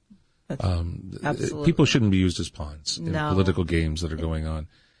eliminate. Absolutely. People shouldn't be used as pawns in political games that are going on.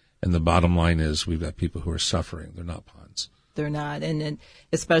 And the bottom line is we've got people who are suffering. They're not pawns. They're not. And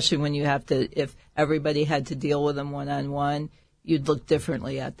especially when you have to, if everybody had to deal with them one-on-one, you'd look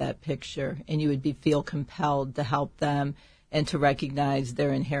differently at that picture, and you would feel compelled to help them and to recognize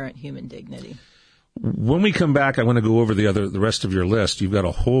their inherent human dignity. When we come back, I want to go over the rest of your list. You've got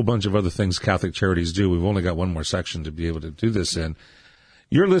a whole bunch of other things Catholic Charities do. We've only got one more section to be able to do this in.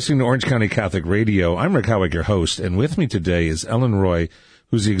 You're listening to Orange County Catholic Radio. I'm Rick Howick, your host, and with me today is Ellen Roy,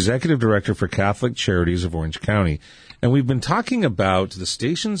 who's the Executive Director for Catholic Charities of Orange County. And we've been talking about the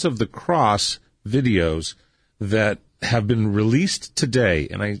Stations of the Cross videos that have been released today.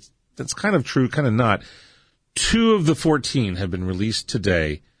 And that's kind of true, kind of not. 2 of the 14 have been released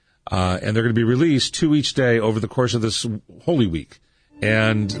today. And they're going to be released 2 each day over the course of this Holy Week.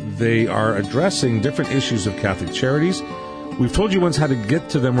 And they are addressing different issues of Catholic Charities. We've told you once how to get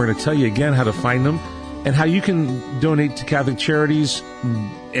to them. We're going to tell you again how to find them and how you can donate to Catholic Charities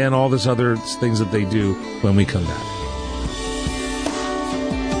and all this other things that they do when we come back.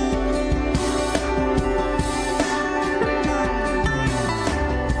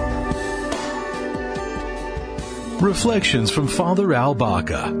 Reflections from Father Al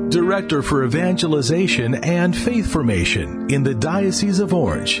Baca, Director for Evangelization and Faith Formation in the Diocese of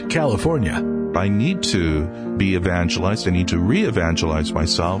Orange, California. I need to be evangelized. I need to re-evangelize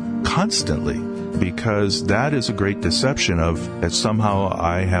myself constantly, because that is a great deception of that somehow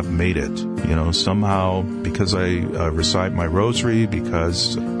I have made it. Somehow because I recite my rosary,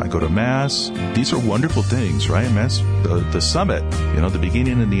 because I go to Mass. These are wonderful things, right? Mass, the summit, the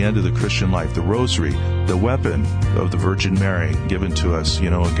beginning and the end of the Christian life, the rosary, the weapon of the Virgin Mary given to us,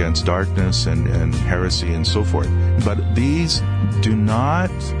 against darkness and heresy and so forth. But these do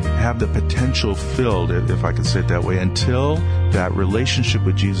not have the potential filled, if I could say it that way, until that relationship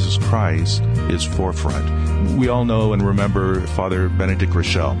with Jesus Christ is forefront. We all know and remember Father Benedict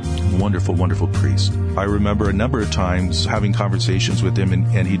Rochelle, wonderful, wonderful priest. I remember a number of times having conversations with him,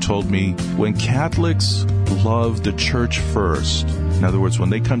 and he told me, when Catholics love the church first, in other words, when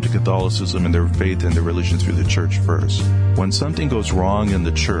they come to Catholicism and their faith and their religion through the church first, when something goes wrong in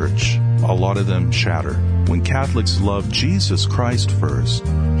the church, a lot of them shatter. When Catholics love Jesus Christ first,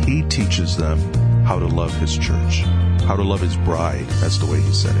 he teaches them how to love his church, how to love his bride. That's the way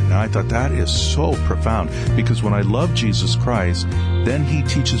he said it. And I thought that is so profound, because when I love Jesus Christ, then he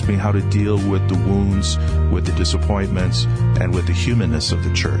teaches me how to deal with the wounds, with the disappointments, and with the humanness of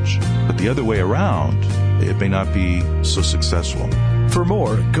the church. But the other way around, it may not be so successful. For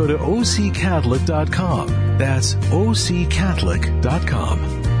more, go to occatholic.com. That's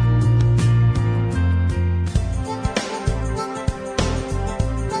occatholic.com.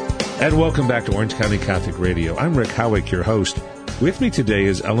 And welcome back to Orange County Catholic Radio. I'm Rick Howick, your host. With me today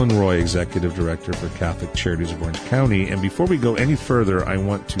is Ellen Roy, Executive Director for Catholic Charities of Orange County. And before we go any further, I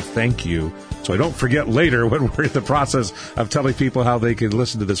want to thank you, so I don't forget later when we're in the process of telling people how they can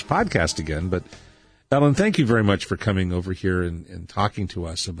listen to this podcast again. But Ellen, thank you very much for coming over here and talking to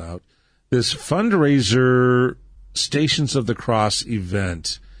us about this fundraiser Stations of the Cross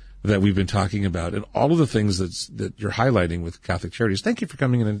event that we've been talking about, and all of the things that you're highlighting with Catholic Charities. Thank you for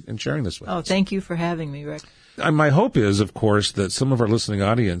coming in and sharing this with us. Oh, thank you for having me, Rick. My hope is, of course, that some of our listening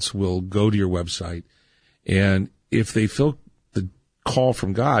audience will go to your website, and if they feel the call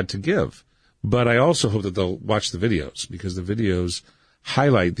from God, to give. But I also hope that they'll watch the videos, because the videos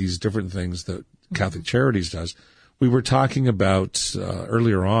highlight these different things that Catholic Charities does. We were talking about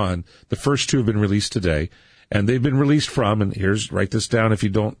earlier on, the first 2 have been released today. And they've been released from, and write this down if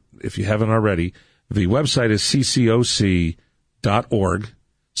you haven't already. The website is ccoc.org.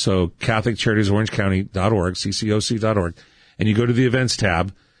 So Catholic Charities Orange County.org, ccoc.org. And you go to the events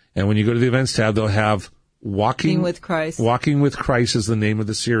tab. And when you go to the events tab, they'll have Walking with Christ. Walking with Christ is the name of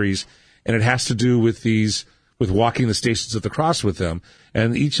the series. And it has to do with walking the Stations of the Cross with them.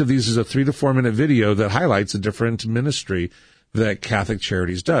 And each of these is a 3 to 4 minute video that highlights a different ministry that Catholic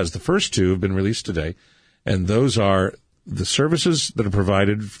Charities does. The first 2 have been released today. And those are the services that are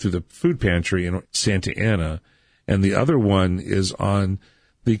provided through the food pantry in Santa Ana. And the other one is on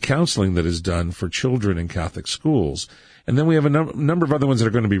the counseling that is done for children in Catholic schools. And then we have a number of other ones that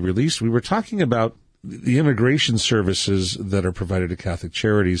are going to be released. We were talking about the immigration services that are provided to Catholic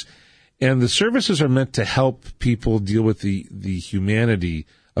Charities. And the services are meant to help people deal with the humanity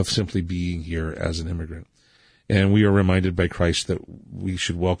of simply being here as an immigrant. And we are reminded by Christ that we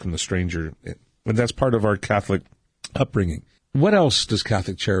should welcome the stranger. And that's part of our Catholic upbringing. What else does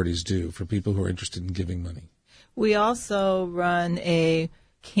Catholic Charities do for people who are interested in giving money? We also run a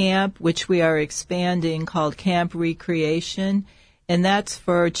camp, which we are expanding, called Camp Recreation, and that's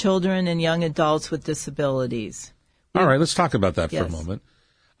for children and young adults with disabilities. All right, let's talk about that for a moment.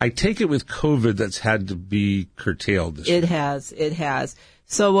 I take it with COVID that's had to be curtailed this year. It has.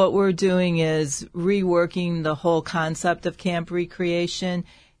 So what we're doing is reworking the whole concept of camp recreation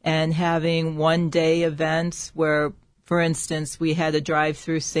and having one-day events where, for instance, we had a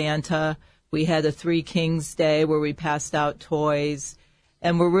drive-through Santa, we had a Three Kings Day where we passed out toys,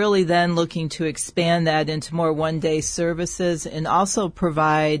 and we're really then looking to expand that into more one-day services and also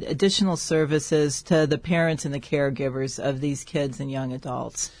provide additional services to the parents and the caregivers of these kids and young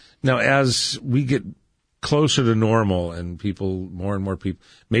adults. Now, as we get closer to normal and more and more people,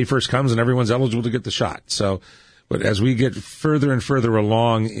 May 1st comes and everyone's eligible to get the shot. So, but as we get further and further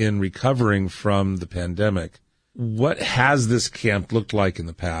along in recovering from the pandemic, what has this camp looked like in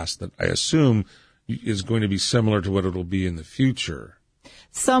the past that I assume is going to be similar to what it'll be in the future?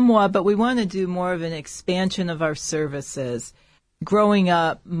 Somewhat, but we want to do more of an expansion of our services. Growing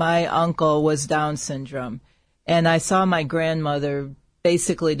up, my uncle was Down syndrome, and I saw my grandmother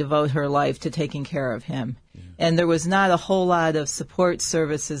basically devote her life to taking care of him. Yeah. And there was not a whole lot of support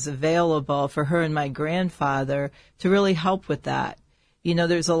services available for her and my grandfather to really help with that. You know,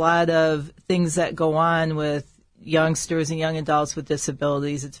 there's a lot of things that go on with youngsters and young adults with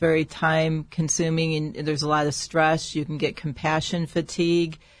disabilities. It's very time consuming and there's a lot of stress. You can get compassion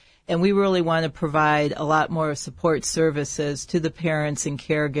fatigue. And we really want to provide a lot more support services to the parents and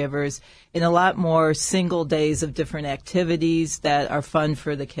caregivers and a lot more single days of different activities that are fun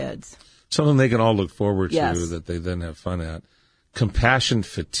for the kids. Something they can all look forward to, yes, that they then have fun at. Compassion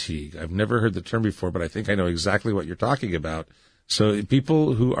fatigue. I've never heard the term before, but I think I know exactly what you're talking about. So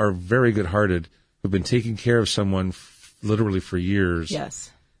people who are very good-hearted, who've been taking care of someone literally for years,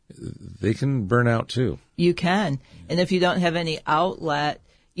 yes, they can burn out too. You can. And if you don't have any outlet,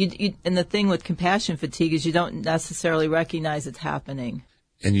 and the thing with compassion fatigue is you don't necessarily recognize it's happening.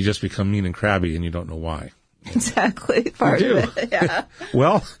 And you just become mean and crabby and you don't know why. Exactly. Part of it. Yeah.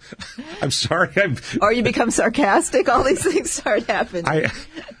 Well, I'm sorry. Or you become sarcastic. All these things start happening.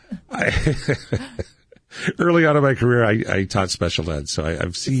 Early on in my career, I taught special ed, so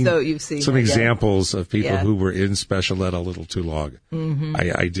I've seen some examples of people who were in special ed a little too long. Mm-hmm.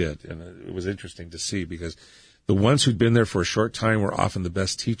 I did, and it was interesting to see because the ones who'd been there for a short time were often the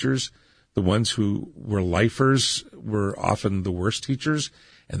best teachers. The ones who were lifers were often the worst teachers,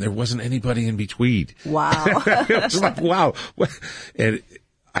 and there wasn't anybody in between. Wow. It was like, wow. And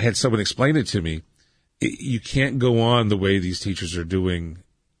I had someone explain it to me. You can't go on the way these teachers are doing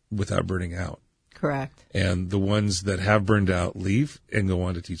without burning out. Correct. And the ones that have burned out leave and go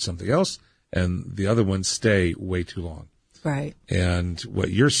on to teach something else, and the other ones stay way too long. Right. And what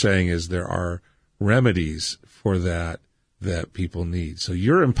you're saying is there are remedies for that people need. So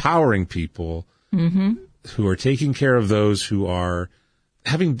you're empowering people mm-hmm. who are taking care of those who are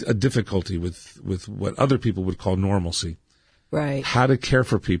having a difficulty with what other people would call normalcy. Right. How to care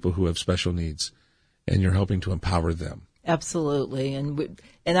for people who have special needs, and you're helping to empower them. Absolutely. And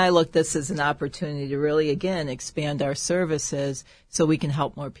I look at this as an opportunity to really, again, expand our services so we can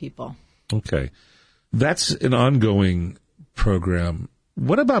help more people. Okay. That's an ongoing program.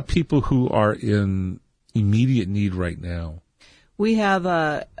 What about people who are in immediate need right now? We have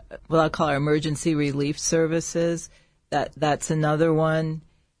what I call our emergency relief services. That's another one.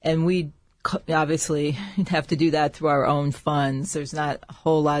 And we obviously have to do that through our own funds. There's not a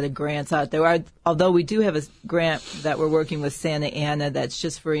whole lot of grants out there. Although we do have a grant that we're working with Santa Ana that's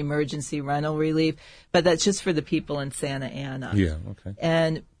just for emergency rental relief, but that's just for the people in Santa Ana. Yeah, okay.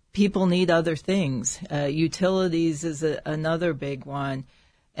 And people need other things. Utilities is another big one.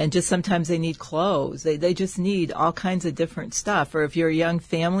 And just sometimes they need clothes. They just need all kinds of different stuff. Or if you're a young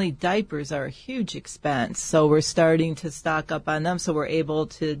family, diapers are a huge expense. So we're starting to stock up on them so we're able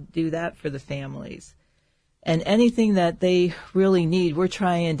to do that for the families. And anything that they really need, we're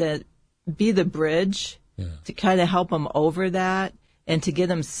trying to be the bridge to kind of help them over that and to get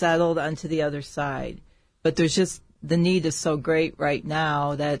them settled onto the other side. But there's just the need is so great right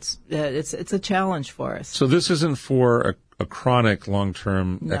now that it's a challenge for us. So this isn't for a chronic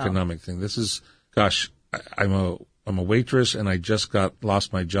long-term economic thing. This is, gosh, I'm a waitress and I just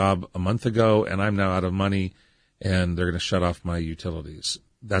lost my job a month ago and I'm now out of money and they're going to shut off my utilities.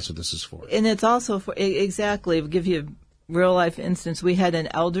 That's what this is for. And it's also for, exactly, I'll give you a real life instance. We had an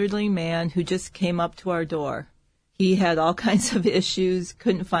elderly man who just came up to our door. He had all kinds of issues,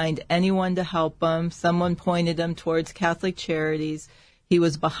 couldn't find anyone to help him. Someone pointed him towards Catholic Charities. He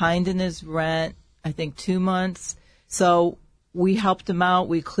was behind in his rent, I think 2 months. So we helped him out.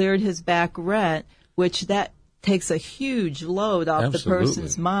 We cleared his back rent, which that takes a huge load off the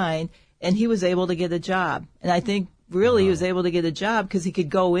person's mind. And he was able to get a job. And I think really he was able to get a job because he could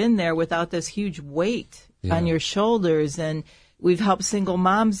go in there without this huge weight on your shoulders. And We've helped single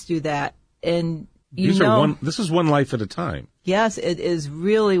moms do that. And this is one life at a time. Yes, it is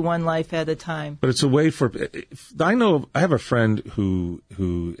really one life at a time. But it's a way for, I have a friend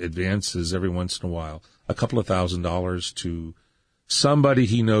who advances every once in a while a couple of $1,000s to somebody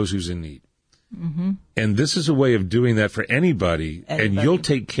he knows who's in need. Mm-hmm. And this is a way of doing that for anybody, and you'll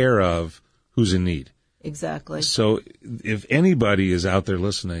take care of who's in need. Exactly. So if anybody is out there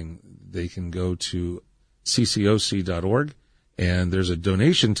listening, they can go to ccoc.org. And there's a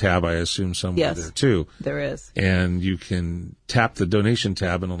donation tab, I assume, somewhere there, too. There is. And you can tap the donation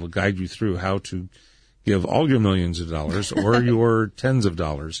tab, and it'll guide you through how to give all your millions of dollars or your tens of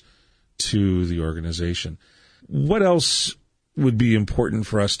dollars to the organization. What else would be important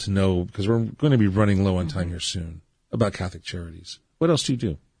for us to know, because we're going to be running low on time here soon, about Catholic Charities? What else do you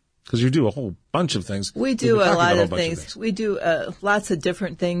do? Because you do a whole bunch of things. We do a lot of things. We do lots of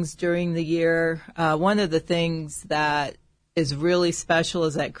different things during the year. One of the things that is really special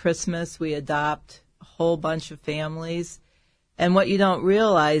is at Christmas we adopt a whole bunch of families. And what you don't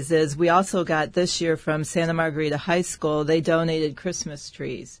realize is we also got this year from Santa Margarita High School, they donated Christmas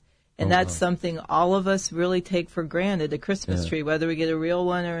trees. And that's something all of us really take for granted, a Christmas tree, whether we get a real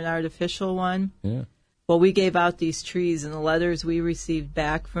one or an artificial one. Yeah. Well, we gave out these trees, and the letters we received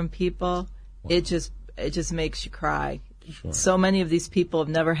back from people, it just makes you cry. Sure. So many of these people have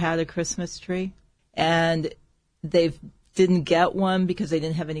never had a Christmas tree, and they didn't get one because they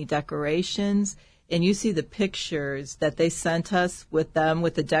didn't have any decorations. And you see the pictures that they sent us with them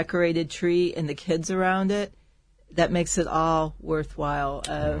with the decorated tree and the kids around it. That makes it all worthwhile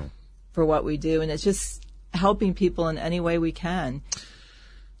for what we do. And it's just helping people in any way we can.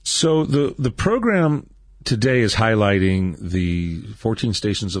 So the program today is highlighting the 14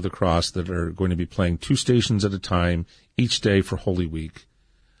 Stations of the Cross that are going to be playing 2 stations at a time each day for Holy Week.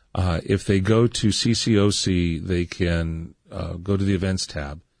 If they go to CCOC, they can go to the events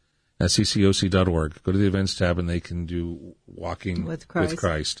tab at ccoc.org. Go to the events tab, and they can do Walking with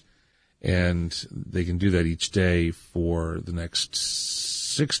Christ. And they can do that each day for the next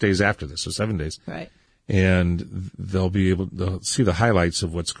 6 days after this, so 7 days. Right. And they'll see the highlights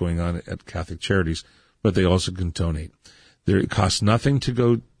of what's going on at Catholic Charities, but they also can donate. It costs nothing to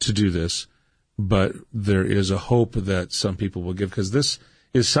go to do this, but there is a hope that some people will give, because this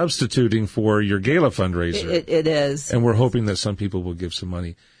is substituting for your gala fundraiser. It is. And we're hoping that some people will give some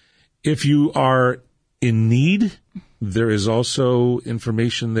money. If you are in need, there is also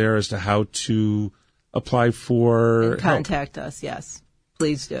information there as to how to apply for contact us, yes.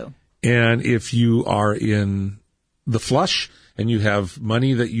 Please do. And if you are in the flush and you have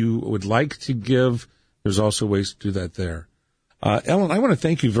money that you would like to give, there's also ways to do that there. Ellen, I want to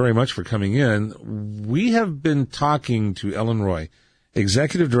thank you very much for coming in. We have been talking to Ellen Roy,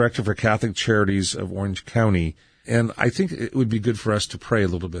 Executive Director for Catholic Charities of Orange County, and I think it would be good for us to pray a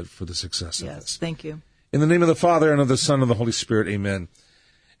little bit for the success of this. Yes, thank you. In the name of the Father, and of the Son, and of the Holy Spirit, amen.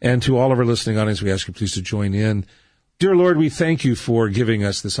 And to all of our listening audience, we ask you please to join in. Dear Lord, we thank you for giving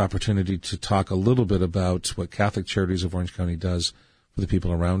us this opportunity to talk a little bit about what Catholic Charities of Orange County does for the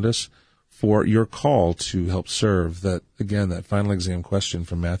people around us, for your call to help serve. That, again, that final exam question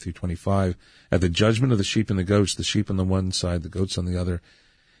from Matthew 25, at the judgment of the sheep and the goats, the sheep on the one side, the goats on the other,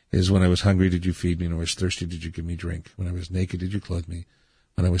 is when I was hungry, did you feed me? When I was thirsty, did you give me drink? When I was naked, did you clothe me?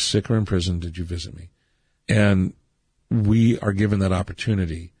 When I was sick or in prison, did you visit me? And we are given that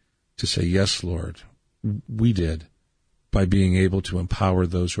opportunity to say, yes, Lord, we did, by being able to empower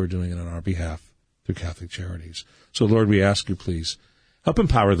those who are doing it on our behalf through Catholic Charities. So, Lord, we ask you, please, help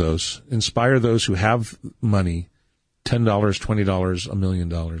empower those, inspire those who have money, $10, $20, $1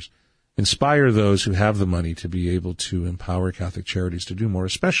 million. Inspire those who have the money to be able to empower Catholic Charities to do more,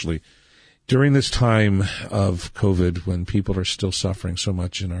 especially during this time of COVID when people are still suffering so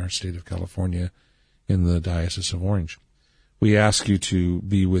much in our state of California, in the Diocese of Orange. We ask you to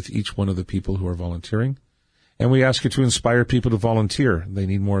be with each one of the people who are volunteering, and we ask you to inspire people to volunteer. They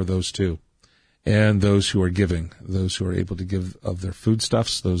need more of those too. And those who are giving, those who are able to give of their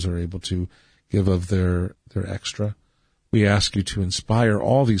foodstuffs, those who are able to give of their extra. We ask you to inspire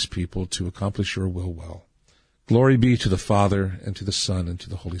all these people to accomplish your will well. Glory be to the Father, and to the Son, and to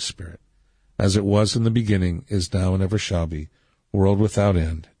the Holy Spirit, as it was in the beginning, is now, and ever shall be, world without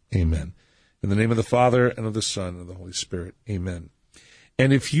end. Amen. In the name of the Father, and of the Son, and of the Holy Spirit. Amen.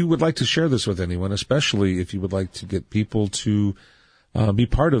 And if you would like to share this with anyone, especially if you would like to get people to be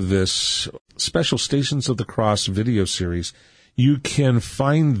part of this special Stations of the Cross video series, you can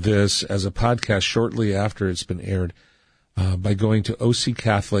find this as a podcast shortly after it's been aired by going to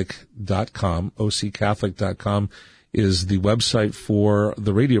occatholic.com. occatholic.com is the website for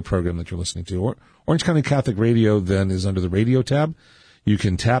the radio program that you're listening to. Orange County Catholic Radio then is under the radio tab. You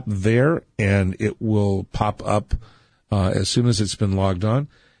can tap there, and it will pop up as soon as it's been logged on,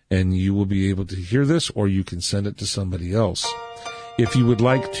 and you will be able to hear this, or you can send it to somebody else. If you would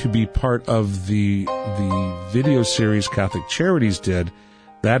like to be part of the video series Catholic Charities did,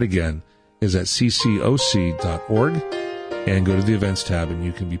 that again is at ccoc.org, and go to the events tab, and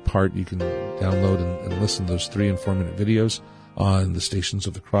you can be part. You can download and listen to those 3 and 4 minute videos on the Stations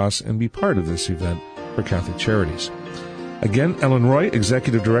of the Cross and be part of this event for Catholic Charities. Again, Ellen Roy,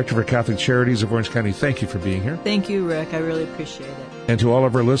 Executive Director for Catholic Charities of Orange County, thank you for being here. Thank you, Rick. I really appreciate it. And to all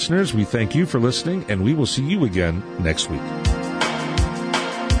of our listeners, we thank you for listening, and we will see you again next week.